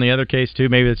 and then on the other case, too,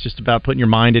 maybe it's just about putting your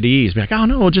mind at ease. Be like, oh,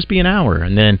 no, it'll just be an hour.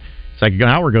 And then it's like an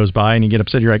hour goes by and you get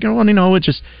upset. You're like, oh, well, it's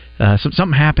just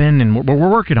something happened and we're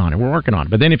working on it.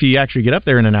 But then if you actually get up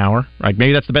there in an hour, like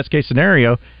maybe that's the best case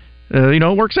scenario,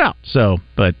 it works out. So,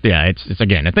 but yeah, it's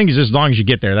again, I think it's just as long as you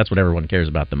get there, that's what everyone cares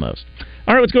about the most.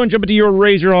 All right, let's go and jump into your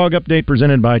Razor Hog update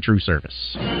presented by True Service.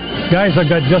 Guys, I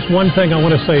got just one thing I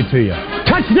want to say to you.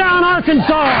 Touchdown, Arkansas!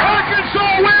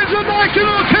 Arkansas wins the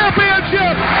national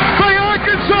championship! The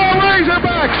Arkansas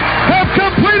Razorbacks have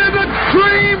completed the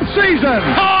dream season!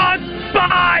 Odds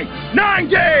by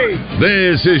 90!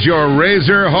 This is your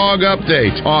Razor Hog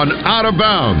update on Out of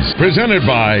Bounds, presented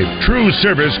by True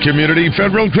Service Community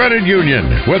Federal Credit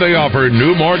Union, where they offer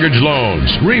new mortgage loans,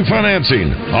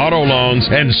 refinancing, auto loans,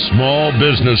 and small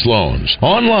business loans.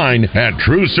 Online at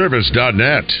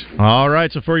trueservice.net. All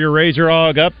right, so for your Razor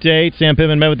Hog update, Sam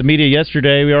Pittman met with the media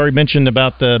yesterday. We already mentioned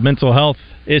about the mental health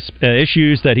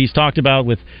issues that he's talked about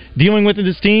with dealing with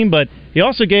his team, but he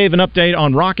also gave an update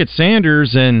on Rocket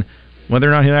Sanders and whether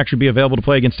or not he'll actually be available to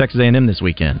play against Texas A&M this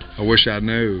weekend. I wish I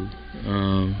knew.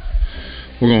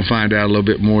 We're going to find out a little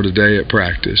bit more today at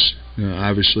practice.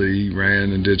 Obviously, he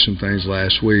ran and did some things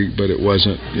last week, but it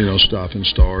wasn't, stop and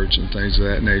starts and things of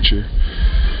that nature.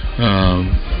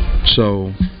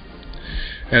 So,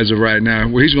 as of right now,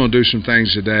 he's going to do some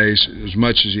things today, as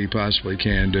much as he possibly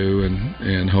can do,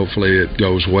 and hopefully it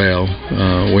goes well.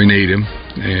 We need him,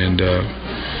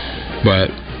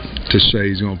 but to say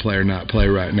he's going to play or not play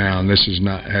right now, and this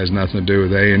has nothing to do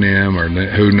with A&M or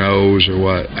who knows or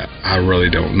what. I really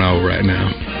don't know right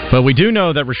now. But we do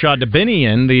know that Rashad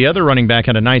Dubinian, the other running back,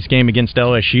 had a nice game against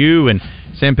LSU, and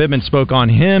Sam Pittman spoke on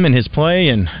him and his play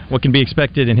and what can be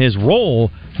expected in his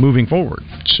role moving forward.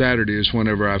 Saturday is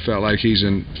whenever I felt like he's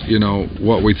in,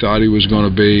 what we thought he was going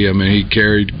to be. I mean, he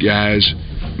carried guys,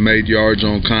 made yards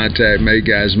on contact, made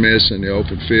guys miss in the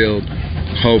open field.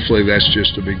 Hopefully that's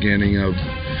just the beginning of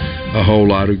a whole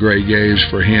lot of great games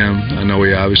for him. I know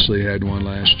he obviously had one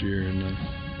last year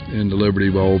in the Liberty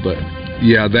Bowl, but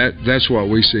yeah, that's what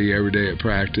we see every day at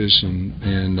practice,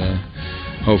 and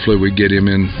hopefully we get him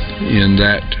in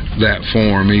that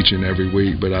form each and every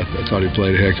week. But I thought he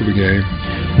played a heck of a game.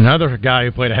 Another guy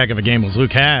who played a heck of a game was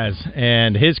Luke Hasz,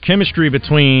 and his chemistry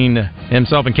between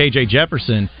himself and KJ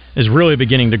Jefferson is really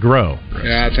beginning to grow.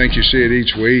 Yeah, I think you see it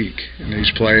each week, and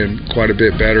he's playing quite a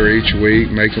bit better each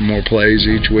week, making more plays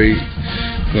each week.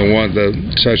 The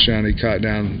touchdown he caught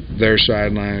down their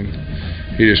sideline,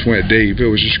 he just went deep. It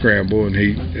was a scramble, and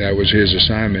that was his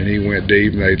assignment. He went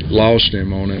deep, and they lost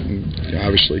him on it, and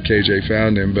obviously KJ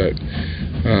found him. But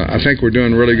I think we're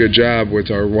doing a really good job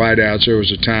with our wideouts. There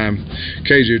was a time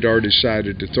KJ had already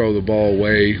decided to throw the ball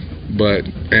away, but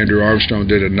Andrew Armstrong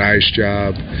did a nice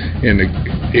job in the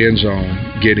end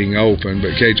zone getting open.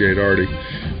 But KJ had already,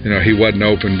 he wasn't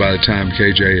open by the time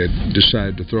KJ had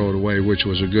decided to throw it away, which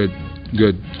was a good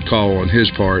call on his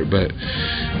part. But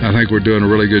I think we're doing a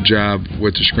really good job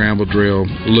with the scramble drill.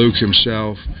 Luke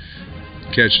himself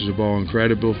catches the ball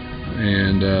incredible,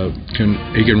 and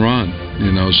he can run,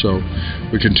 so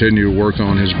we continue to work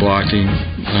on his blocking,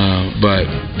 but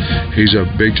he's a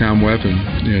big-time weapon,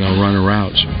 running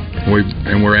routes.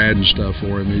 We're adding stuff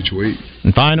for him each week.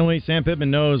 And finally, Sam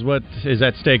Pittman knows what is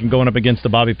at stake in going up against the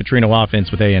Bobby Petrino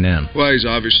offense with A&M. Well, he's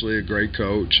obviously a great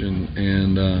coach, and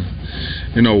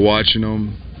watching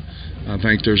him, I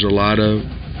think there's a lot of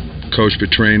Coach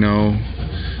Petrino,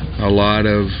 a lot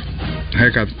of,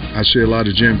 heck, I see a lot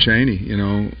of Jim Chaney, in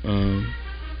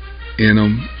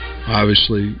him.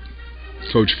 Obviously,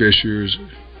 Coach Fisher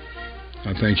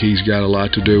I think he's got a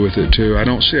lot to do with it too. I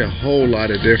don't see a whole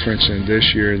lot of difference in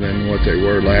this year than what they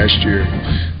were last year.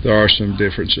 There are some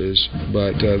differences,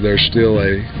 but they're still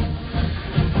a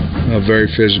very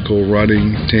physical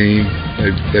running team.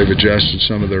 They've adjusted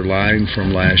some of their line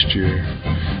from last year,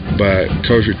 but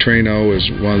Coach Petrino is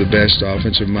one of the best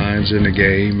offensive minds in the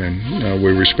game, and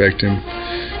we respect him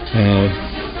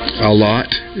a lot,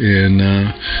 and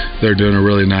they're doing a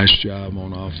really nice job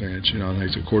on offense. I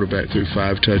think the quarterback threw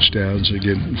 5 touchdowns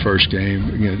again first game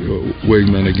against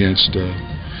Wigman against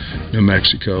New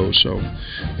Mexico, so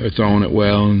they're throwing it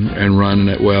well and running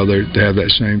it well. They have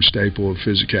that same staple of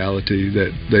physicality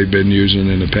that they've been using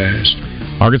in the past.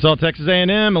 Arkansas, Texas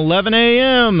A&M, 11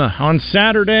 a.m. on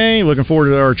Saturday. Looking forward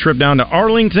to our trip down to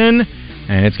Arlington,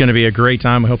 and it's going to be a great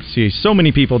time. We hope to see so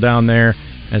many people down there,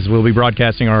 as we'll be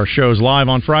broadcasting our shows live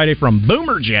on Friday from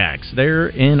Boomer Jacks there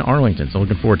in Arlington. So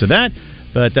looking forward to that.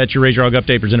 But that's your Raise Your Hog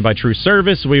update presented by True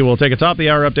Service. We will take a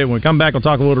top-of-the-hour update. When we come back, we'll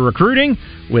talk a little recruiting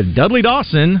with Dudley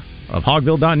Dawson of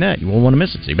Hogville.net. You won't want to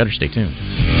miss it, so you better stay tuned.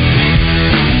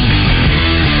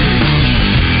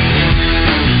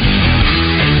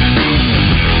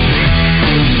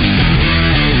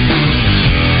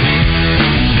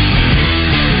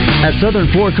 At Southern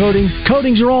Floor Coating,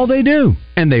 coatings are all they do,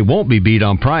 and they won't be beat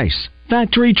on price.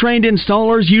 Factory-trained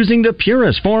installers using the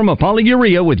purest form of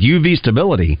polyurea with UV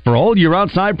stability for all your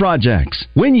outside projects.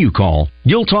 When you call,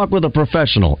 you'll talk with a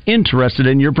professional interested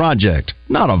in your project,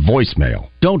 not a voicemail.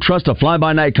 Don't trust a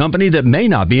fly-by-night company that may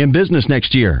not be in business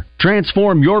next year.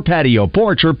 Transform your patio,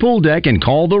 porch, or pool deck and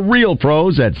call the real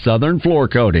pros at Southern Floor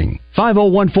Coating.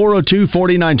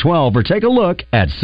 501-402-4912 or take a look at